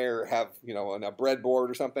on there or have, you know, on a breadboard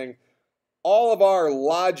or something, all of our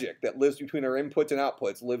logic that lives between our inputs and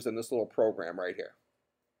outputs lives in this little program right here.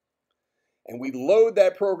 And we load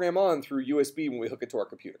that program on through USB when we hook it to our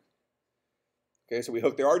computer. Okay, so we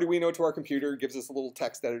hook the Arduino to our computer, it gives us a little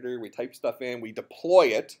text editor, we type stuff in, we deploy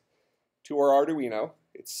it to our Arduino,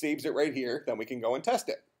 it saves it right here, then we can go and test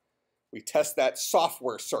it. We test that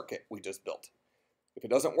software circuit we just built. If it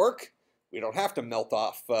doesn't work, we don't have to melt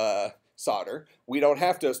off solder. We don't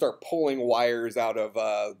have to start pulling wires out of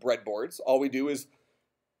breadboards. All we do is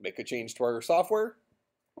make a change to our software,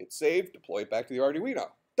 it's saved, deploy it back to the Arduino.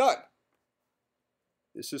 Done.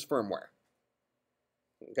 This is firmware.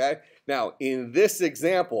 Okay? Now, in this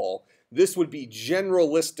example, this would be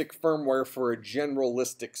generalistic firmware for a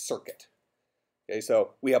generalistic circuit. Okay,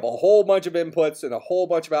 so we have a whole bunch of inputs and a whole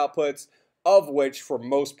bunch of outputs, of which for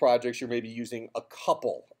most projects you're maybe using a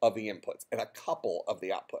couple of the inputs and a couple of the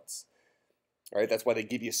outputs. All right, that's why they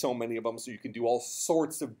give you so many of them, so you can do all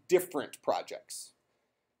sorts of different projects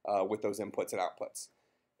with those inputs and outputs.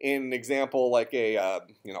 In an example like a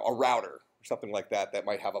router or something like that that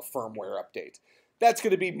might have a firmware update, that's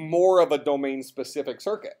going to be more of a domain-specific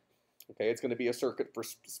circuit. Okay, it's going to be a circuit for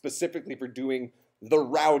specifically for doing the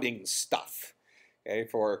routing stuff. Okay,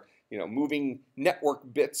 for, you know, moving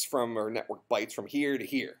network bits or network bytes from here to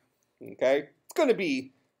here. Okay, it's going to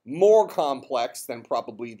be more complex than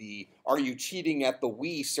probably the "are you cheating at the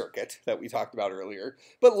Wii" circuit that we talked about earlier,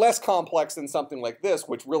 but less complex than something like this,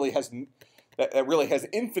 which really has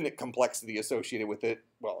infinite complexity associated with it.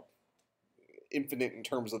 Well, infinite in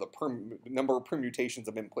terms of the number of permutations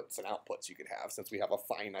of inputs and outputs you could have, since we have a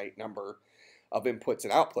finite number of inputs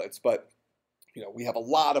and outputs. But, you know, we have a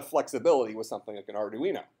lot of flexibility with something like an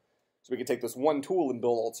Arduino. So we can take this one tool and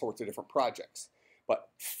build all sorts of different projects. But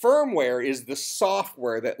firmware is the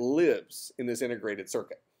software that lives in this integrated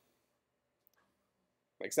circuit.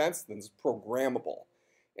 Make sense? Then it's programmable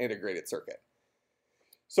integrated circuit.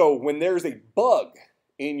 So when there's a bug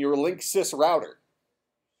in your Linksys router,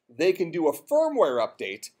 they can do a firmware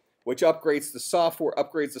update which upgrades the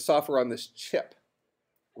software on this chip,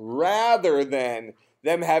 rather than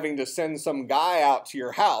them having to send some guy out to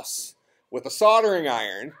your house with a soldering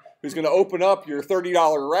iron who's going to open up your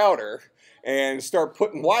 $30 router and start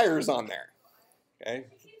putting wires on there. Okay?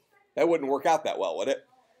 That wouldn't work out that well, would it?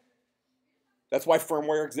 That's why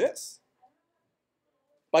firmware exists.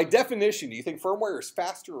 By definition, do you think firmware is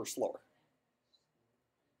faster or slower?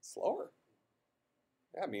 Slower.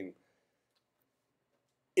 Yeah, I mean,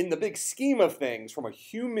 in the big scheme of things, from a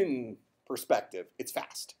human perspective, it's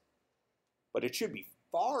fast. But it should be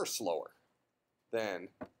far slower than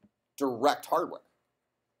direct hardware.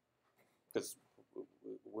 Because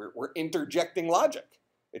we're interjecting logic.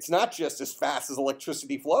 It's not just as fast as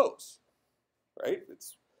electricity flows, right?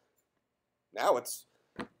 Now it's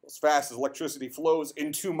as fast as electricity flows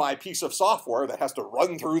into my piece of software that has to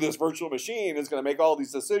run through this virtual machine, is going to make all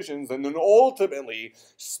these decisions, and then ultimately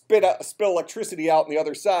spit electricity out on the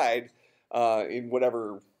other side in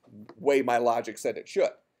whatever way my logic said it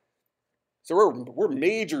should. So we're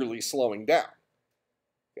majorly slowing down.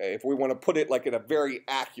 Okay, if we want to put it like in a very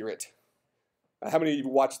accurate. How many of you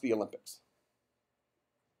watched the Olympics?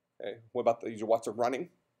 Okay, what about you watch the running?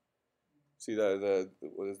 See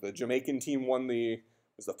the Jamaican team won the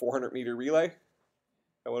 400-meter relay.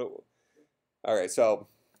 All right, so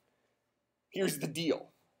here's the deal.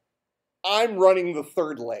 I'm running the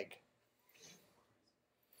third leg.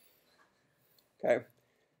 Okay,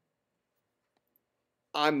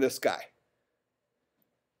 I'm this guy.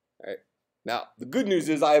 All right. Now the good news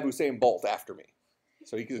is I have Usain Bolt after me,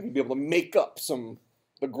 so he can be able to make up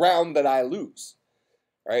the ground that I lose.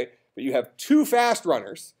 Right, but you have two fast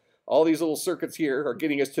runners. All these little circuits here are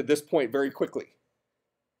getting us to this point very quickly.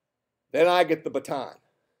 Then I get the baton.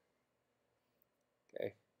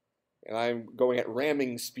 Okay, and I'm going at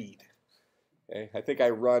ramming speed. Okay, I think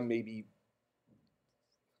I run maybe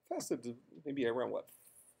maybe I run what,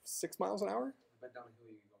 6 miles an hour? But downhill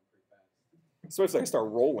you go pretty fast. Especially I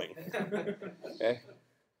start rolling. Okay,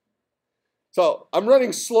 so I'm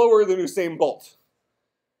running slower than Usain Bolt.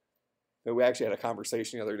 We actually had a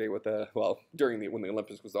conversation the other day with when the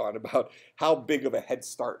Olympics was on, about how big of a head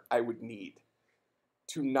start I would need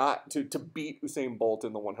to beat Usain Bolt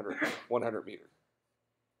in the 100 meter.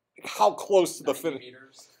 How close to the finish?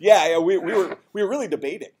 Yeah, we were really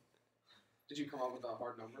debating. Did you come up with a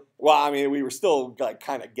hard number? Well, I mean, we were still like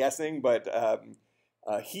kind of guessing, but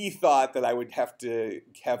he thought that I would have to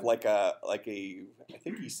have I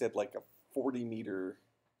think he said like a 40 meter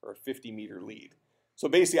or a 50 meter lead. So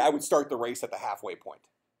basically, I would start the race at the halfway point.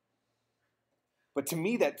 But to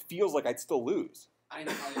me, that feels like I'd still lose. I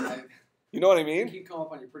know. You know what I mean? He'd come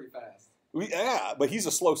up on you pretty fast. Yeah, but he's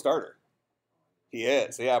a slow starter. He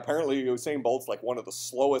is. Yeah, apparently Usain Bolt's like one of the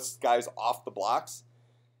slowest guys off the blocks.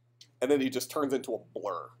 And then he just turns into a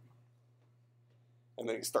blur. And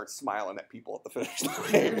then he starts smiling at people at the finish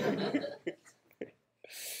line.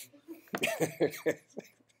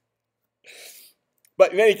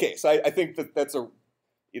 But in any case, I think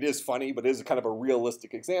it is funny, but it is kind of a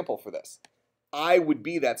realistic example for this. I would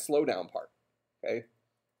be that slowdown part. Okay,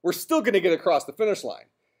 we're still going to get across the finish line,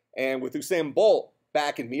 and with Usain Bolt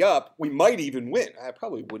backing me up, we might even win. I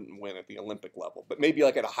probably wouldn't win at the Olympic level, but maybe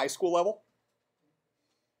like at a high school level.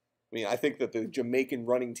 I mean, I think that the Jamaican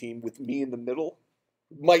running team with me in the middle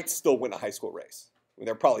might still win a high school race. I mean,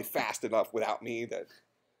 they're probably fast enough without me that.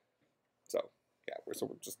 So yeah,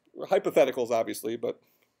 we're hypotheticals, obviously, but.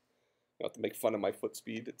 Not to make fun of my foot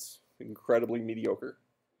speed. It's incredibly mediocre.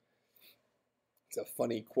 It's a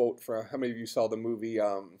funny quote from, how many of you saw the movie,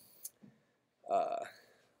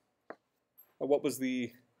 what was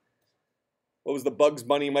the Bugs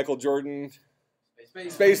Bunny, Michael Jordan?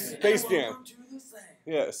 Space Jam.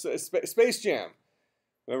 Yeah, Space Jam.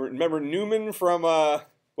 Remember Newman from, what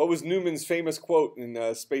was Newman's famous quote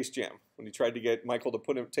in Space Jam when he tried to get Michael to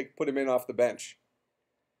put him in off the bench?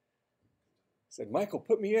 He said, "Michael,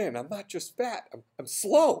 put me in. I'm not just fat. I'm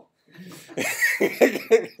slow."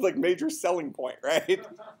 Like major selling point, right? He's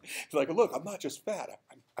like, "Look, I'm not just fat.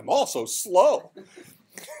 I'm also slow.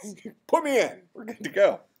 Put me in. We're good to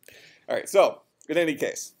go." All right. So, in any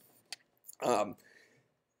case,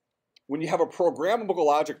 when you have a programmable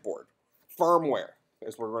logic board, firmware,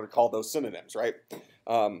 as we're going to call those synonyms, right?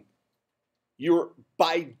 You're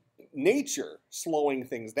by nature slowing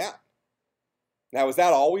things down. Now, is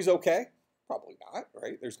that always okay? Probably not,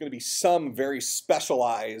 right? There's going to be some very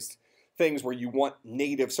specialized things where you want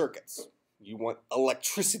native circuits. You want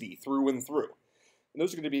electricity through and through. And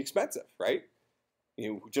those are going to be expensive, right?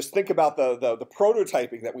 You just think about the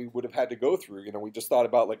prototyping that we would have had to go through. You know, we just thought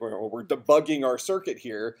about like we're debugging our circuit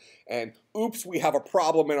here, and oops, we have a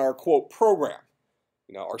problem in our quote program.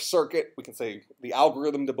 You know, our circuit, we can say the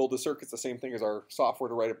algorithm to build a circuit is the same thing as our software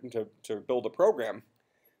to write to build a program.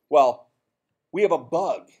 Well, we have a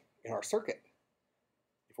bug in our circuit.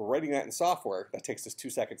 If we're writing that in software, that takes us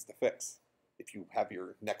 2 seconds to fix if you have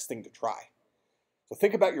your next thing to try. So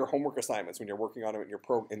think about your homework assignments when you're working on it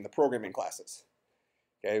in the programming classes.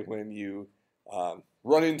 Okay, when you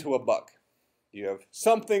run into a bug, you have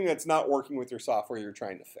something that's not working with your software you're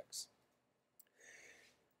trying to fix.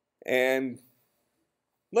 And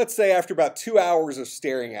let's say after about 2 hours of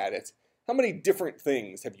staring at it, how many different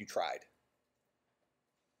things have you tried?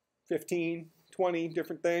 15, 20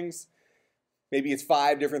 different things? Maybe it's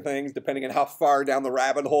 5 different things, depending on how far down the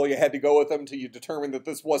rabbit hole you had to go with them till you determined that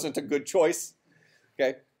this wasn't a good choice.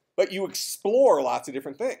 Okay? But you explore lots of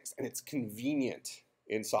different things, and it's convenient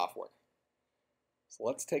in software. So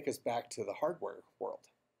let's take us back to the hardware world.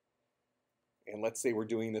 And let's say we're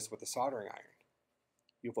doing this with a soldering iron.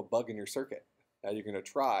 You have a bug in your circuit. Now you're going to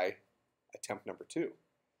try attempt number 2.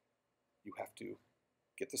 You have to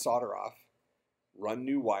get the solder off, run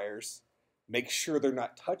new wires, make sure they're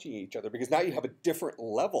not touching each other, because now you have a different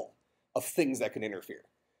level of things that can interfere.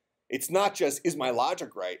 It's not just, is my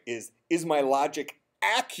logic right? Is my logic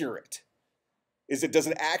accurate? Does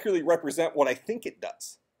it accurately represent what I think it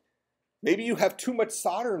does? Maybe you have too much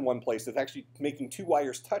solder in one place that's actually making 2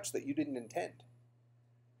 wires touch that you didn't intend.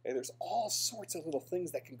 Okay, there's all sorts of little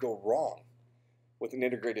things that can go wrong with an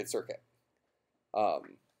integrated circuit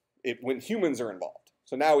when humans are involved.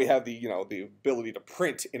 So now we have the ability to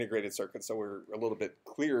print integrated circuits, so we're a little bit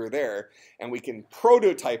clearer there, and we can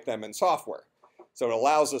prototype them in software. So it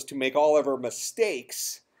allows us to make all of our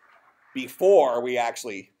mistakes before we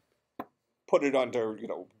actually put it onto,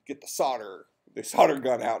 get the solder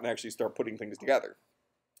gun out and actually start putting things together.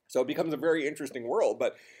 So it becomes a very interesting world.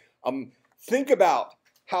 But think about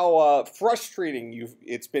how frustrating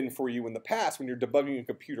it's been for you in the past when you're debugging a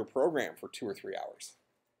computer program for 2 or 3 hours.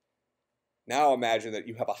 Now imagine that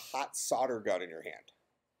you have a hot solder gun in your hand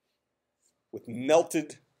with molten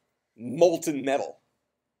metal.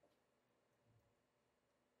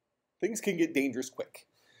 Things can get dangerous quick.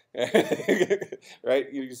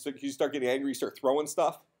 Right? You start getting angry, you start throwing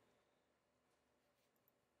stuff.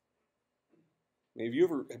 Have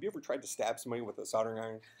you ever tried to stab somebody with a soldering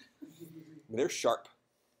iron? I mean, they're sharp.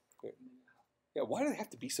 Yeah, why do they have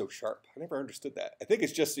to be so sharp? I never understood that. I think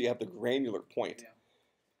it's just so you have the granular point. Yeah.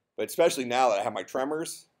 But especially now that I have my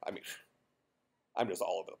tremors, I mean, I'm just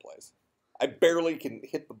all over the place. I barely can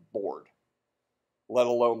hit the board, let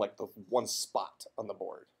alone like the one spot on the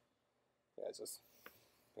board. Yeah, it's just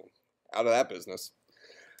out of that business.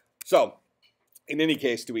 So, in any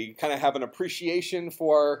case, do we kind of have an appreciation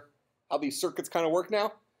for how these circuits kind of work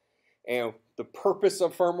now? And the purpose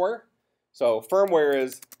of firmware? So, firmware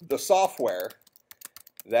is the software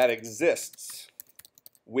that exists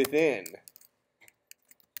within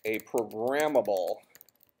a programmable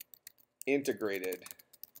integrated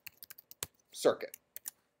circuit.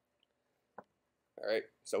 All right,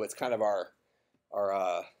 so it's kind of our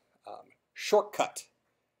shortcut,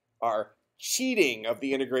 our cheating of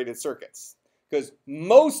the integrated circuits, because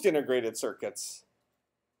most integrated circuits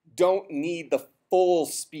don't need the full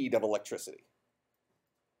speed of electricity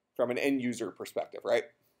from an end user perspective, right?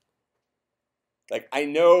 Like, I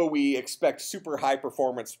know we expect super high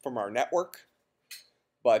performance from our network,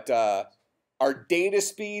 but our data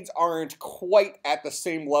speeds aren't quite at the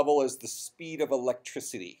same level as the speed of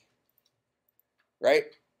electricity, right?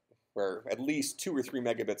 We're at least 2 or 3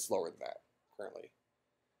 megabits slower than that currently.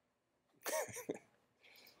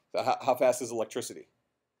 So how fast is electricity?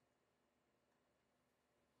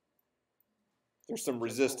 There's some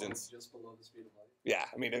resistance. Just below the speed of light. Yeah,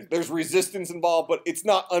 I mean, there's resistance involved, but it's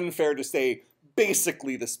not unfair to say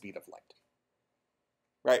basically the speed of light,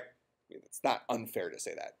 right? I mean, it's not unfair to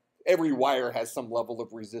say that. Every wire has some level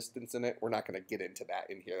of resistance in it. We're not going to get into that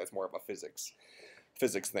in here. That's more of a physics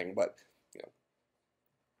thing, but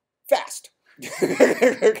fast.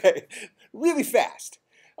 Okay, really fast.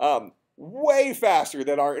 Way faster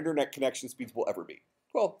than our internet connection speeds will ever be.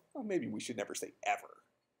 Well, maybe we should never say ever,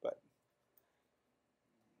 but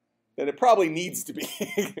then it probably needs to be.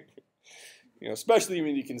 Especially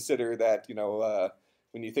when you consider that,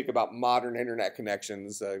 when you think about modern internet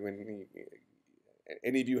connections,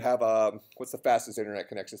 any of you have what's the fastest internet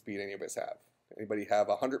connection speed any of us have? Anybody have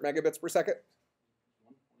 100 megabits per second?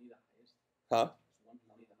 120 the highest. Huh?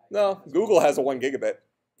 120 the highest. No, Google has a 1 gigabit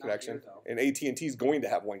connection, Here, and AT&T is going to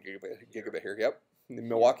have 1 gigabit here. Yep, in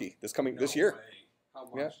Milwaukee this year. Way. How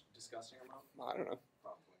much? Yeah. Disgusting amount? I don't know.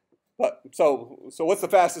 Probably. But so what's the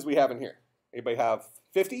fastest we have in here? Anybody have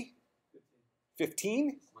 50?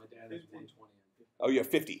 15? My dad is 120. Oh, you have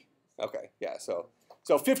 50. Okay, yeah. So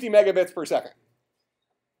 50 megabits per second.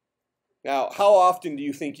 Now, how often do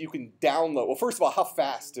you think you can download? Well, first of all, how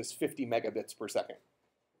fast is 50 megabits per second?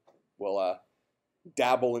 We'll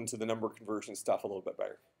dabble into the number conversion stuff a little bit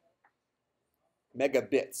better.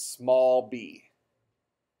 Megabits, small b.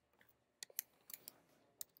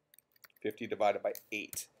 50 divided by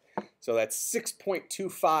 8. So that's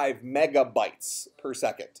 6.25 megabytes per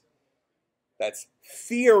second. That's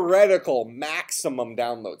theoretical maximum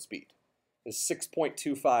download speed. Is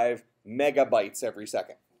 6.25 megabytes every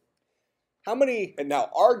second. How many, and now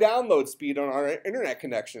our download speed on our internet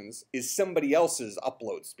connections is somebody else's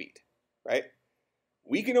upload speed, right?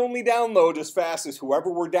 We can only download as fast as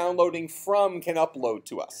whoever we're downloading from can upload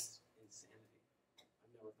to us. That's insanity.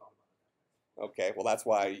 I've never thought about Okay, well that's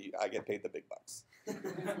why I get paid the big bucks.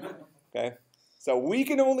 Okay, so we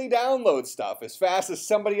can only download stuff as fast as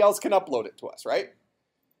somebody else can upload it to us, right?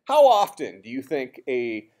 How often do you think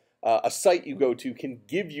a site you go to can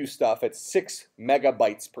give you stuff at 6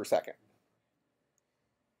 megabytes per second?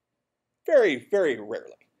 Very, very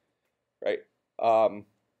rarely, right?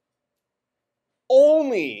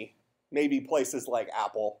 Only maybe places like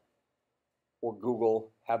Apple or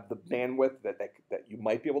Google have the bandwidth that you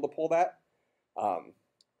might be able to pull that.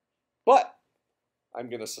 But I'm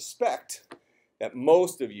going to suspect that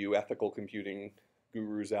most of you ethical computing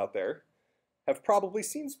gurus out there have probably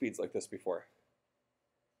seen speeds like this before.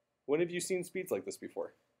 When have you seen speeds like this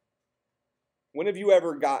before? When have you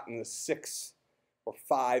ever gotten 6 or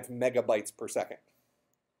 5 megabytes per second?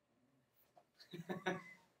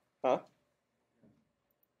 Huh?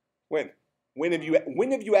 When? When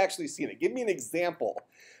have you actually seen it? Give me an example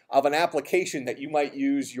of an application that you might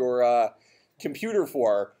use your computer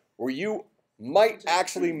for where you might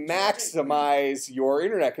actually maximize your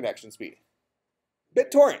internet connection speed.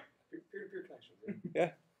 BitTorrent. Peer-to-peer connections.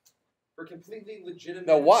 Yeah. For completely legitimate.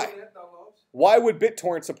 Now why? internet downloads. Why would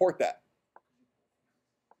BitTorrent support that?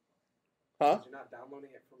 Huh? You're not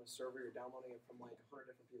downloading it from a server. You're downloading it from like 100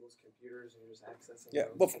 different people's computers, and you're just accessing. Yeah.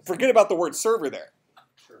 those. Well, forget about the word server there.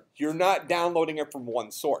 Sure. You're not downloading it from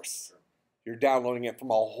one source. Sure. You're downloading it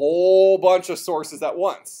from a whole bunch of sources at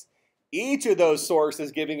once. Each of those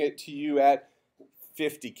sources giving it to you at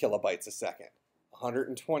 50 kilobytes a second,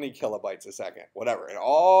 120 kilobytes a second, whatever. And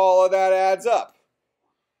all of that adds up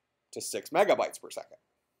to 6 megabytes per second.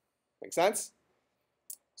 Make sense?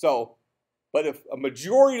 So, but if a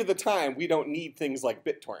majority of the time we don't need things like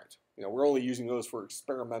BitTorrent. You know, we're only using those for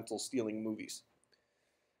experimental stealing movies.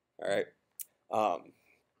 All right.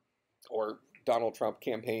 Or Donald Trump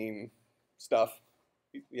campaign stuff.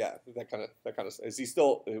 Yeah, that kind of. Is he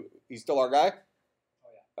still? He's still our guy? Oh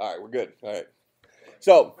yeah. All right, we're good. All right.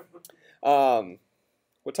 So,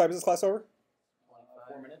 what time is this class over?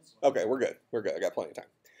 4 minutes. Okay, we're good. We're good. I got plenty of time.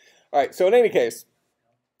 All right. So in any case,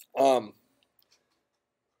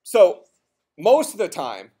 so most of the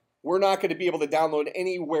time we're not going to be able to download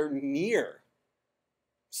anywhere near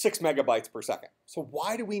 6 megabytes per second. So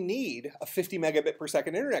why do we need a 50 megabit per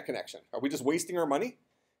second internet connection? Are we just wasting our money?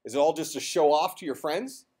 Is it all just to show off to your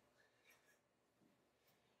friends?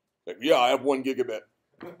 Like, yeah, I have 1 gigabit.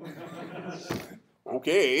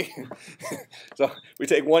 Okay. So we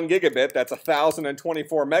take 1 gigabit, that's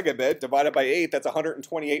 1,024 megabit, divided by 8, that's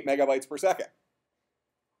 128 megabytes per second.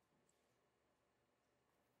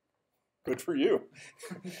 Good for you.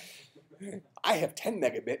 I have 10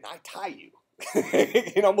 megabit and I tie you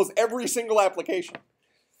in almost every single application.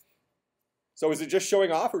 So is it just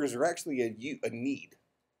showing off, or is there actually a need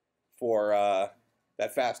for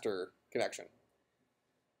that faster connection?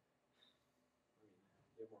 You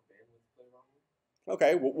have more bandwidth to play around with.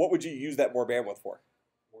 Okay, well, what would you use that more bandwidth for?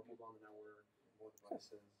 More people on the network, more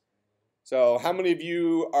devices. So how many of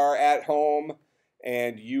you are at home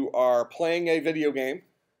and you are playing a video game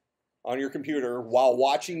on your computer while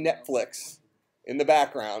watching Netflix in the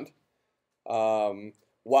background,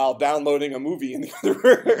 while downloading a movie in the other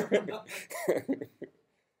room?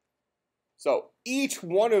 So each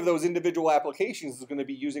one of those individual applications is going to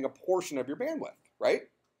be using a portion of your bandwidth, right?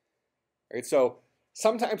 Right. So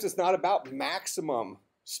sometimes it's not about maximum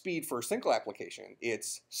speed for a single application.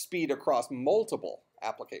 It's speed across multiple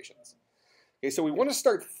applications. Okay, so we want to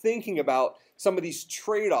start thinking about some of these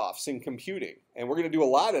trade-offs in computing, and we're going to do a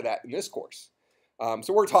lot of that in this course.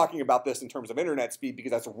 So we're talking about this in terms of internet speed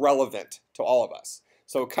because that's relevant to all of us.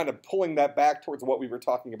 So kind of pulling that back towards what we were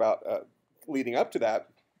talking about leading up to that,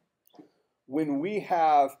 when we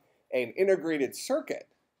have an integrated circuit,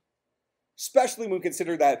 especially when we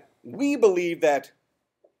consider that we believe that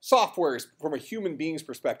software is, from a human being's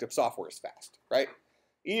perspective, software is fast, right?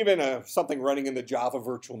 Even something running in the Java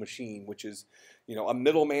virtual machine, which is, you know, a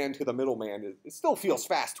middleman to the middleman, it still feels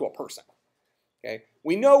fast to a person. Okay,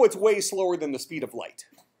 we know it's way slower than the speed of light,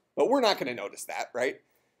 but we're not going to notice that, right?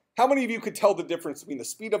 How many of you could tell the difference between the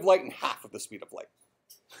speed of light and half of the speed of light?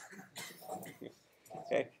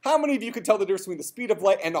 Okay, how many of you could tell the difference between the speed of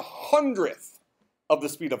light and 100th of the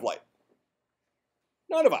speed of light?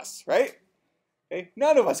 None of us, right? Okay?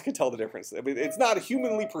 None of us can tell the difference. I mean, it's not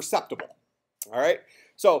humanly perceptible. All right?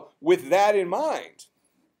 So with that in mind,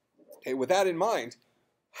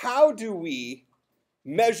 how do we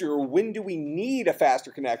measure when do we need a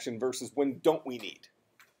faster connection versus when don't we need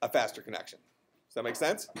a faster connection? Does that make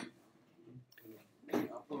sense?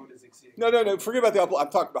 Upload is exceeding. No. Forget about the upload. I'm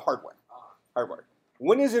talking about hardware. Hardware.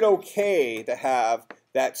 When is it okay to have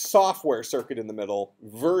that software circuit in the middle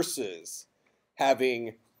versus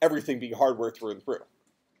having everything be hardware through and through?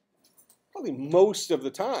 Probably most of the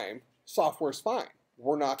time, software's fine.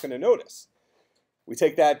 We're not going to notice. We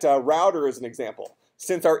take that router as an example.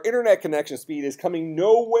 Since our internet connection speed is coming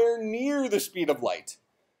nowhere near the speed of light,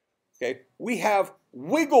 okay, we have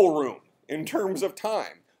wiggle room in terms of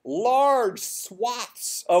time. Large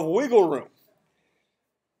swaths of wiggle room.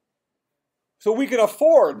 So we can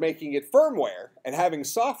afford making it firmware and having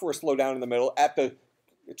software slow down in the middle at the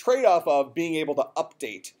trade-off of being able to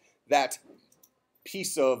update that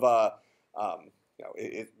piece of,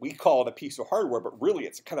 we call it a piece of hardware, but really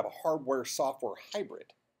it's kind of a hardware-software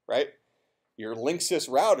hybrid, right? Your Linksys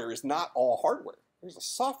router is not all hardware. There's a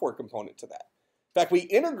software component to that. In fact, we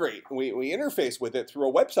interface with it through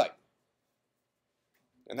a website.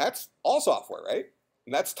 And that's all software, right?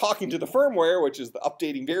 And that's talking to the firmware, which is the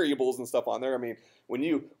updating variables and stuff on there. I mean, when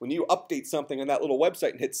you update something on that little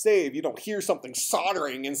website and hit save, you don't hear something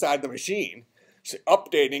soldering inside the machine. You say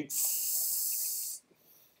updating.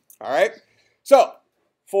 All right? So,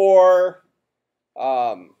 for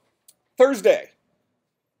Thursday,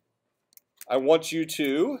 I want you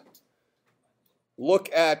to look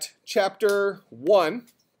at chapter 1.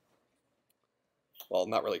 Well,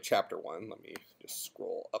 not really chapter 1. Let me just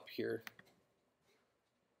scroll up here.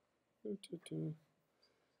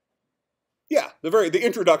 Yeah, the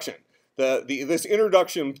introduction. This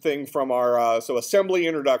introduction thing from our assembly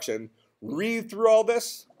introduction. Read through all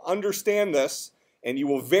this, understand this, and you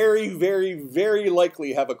will very, very, very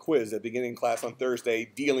likely have a quiz at beginning class on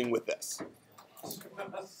Thursday dealing with this.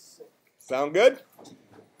 Sound good?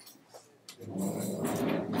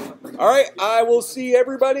 All right, I will see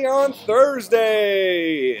everybody on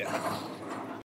Thursday.